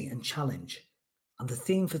opportunity and challenge. And the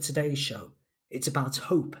theme for today's show, it's about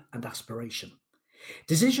hope and aspiration.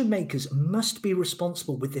 Decision makers must be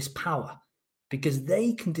responsible with this power because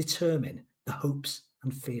they can determine the hopes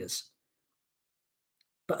and fears.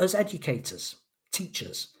 But as educators,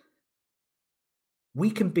 teachers,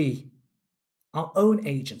 we can be our own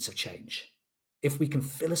agents of change if we can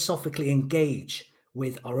philosophically engage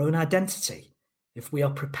with our own identity, if we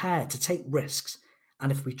are prepared to take risks,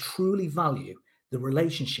 and if we truly value the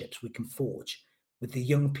relationships we can forge with the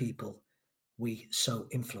young people we so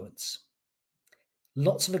influence.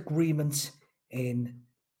 Lots of agreement in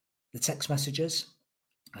the text messages,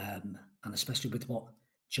 and especially with what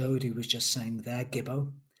Jodie was just saying there,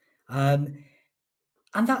 Gibbo. And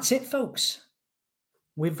that's it, folks.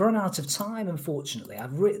 We've run out of time, unfortunately.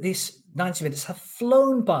 These 90 minutes have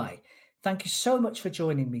flown by. Thank you so much for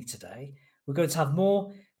joining me today. We're going to have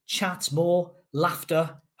more chat, more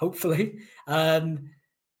laughter, hopefully.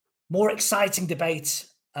 More exciting debate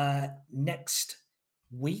next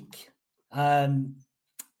week.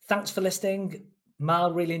 Thanks for listening.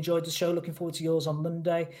 Mal, really enjoyed the show. Looking forward to yours on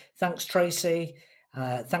Monday. Thanks, Tracy.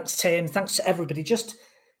 Thanks, Tim. Thanks to everybody. Just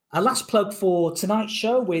a last plug for tonight's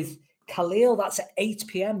show with Khalil. That's at 8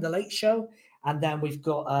 p.m, The Late Show. And then we've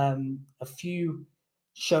got a few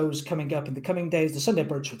shows coming up in the coming days. The Sunday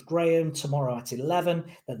Brunch with Graham tomorrow at 11.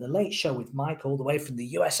 Then The Late Show with Mike all the way from the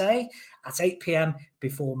USA at 8 p.m.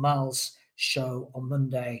 before Mal's show on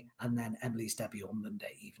Monday. And then Emily's debut on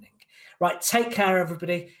Monday evening. Right, take care,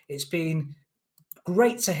 everybody. It's been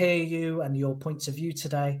great to hear you and your points of view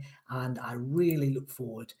today. And I really look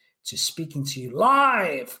forward to speaking to you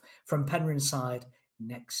live from Penryn Side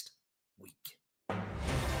next week.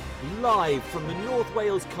 Live from the North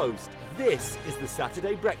Wales coast, this is the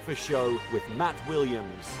Saturday Breakfast Show with Matt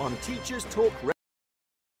Williams on Teachers Talk Radio.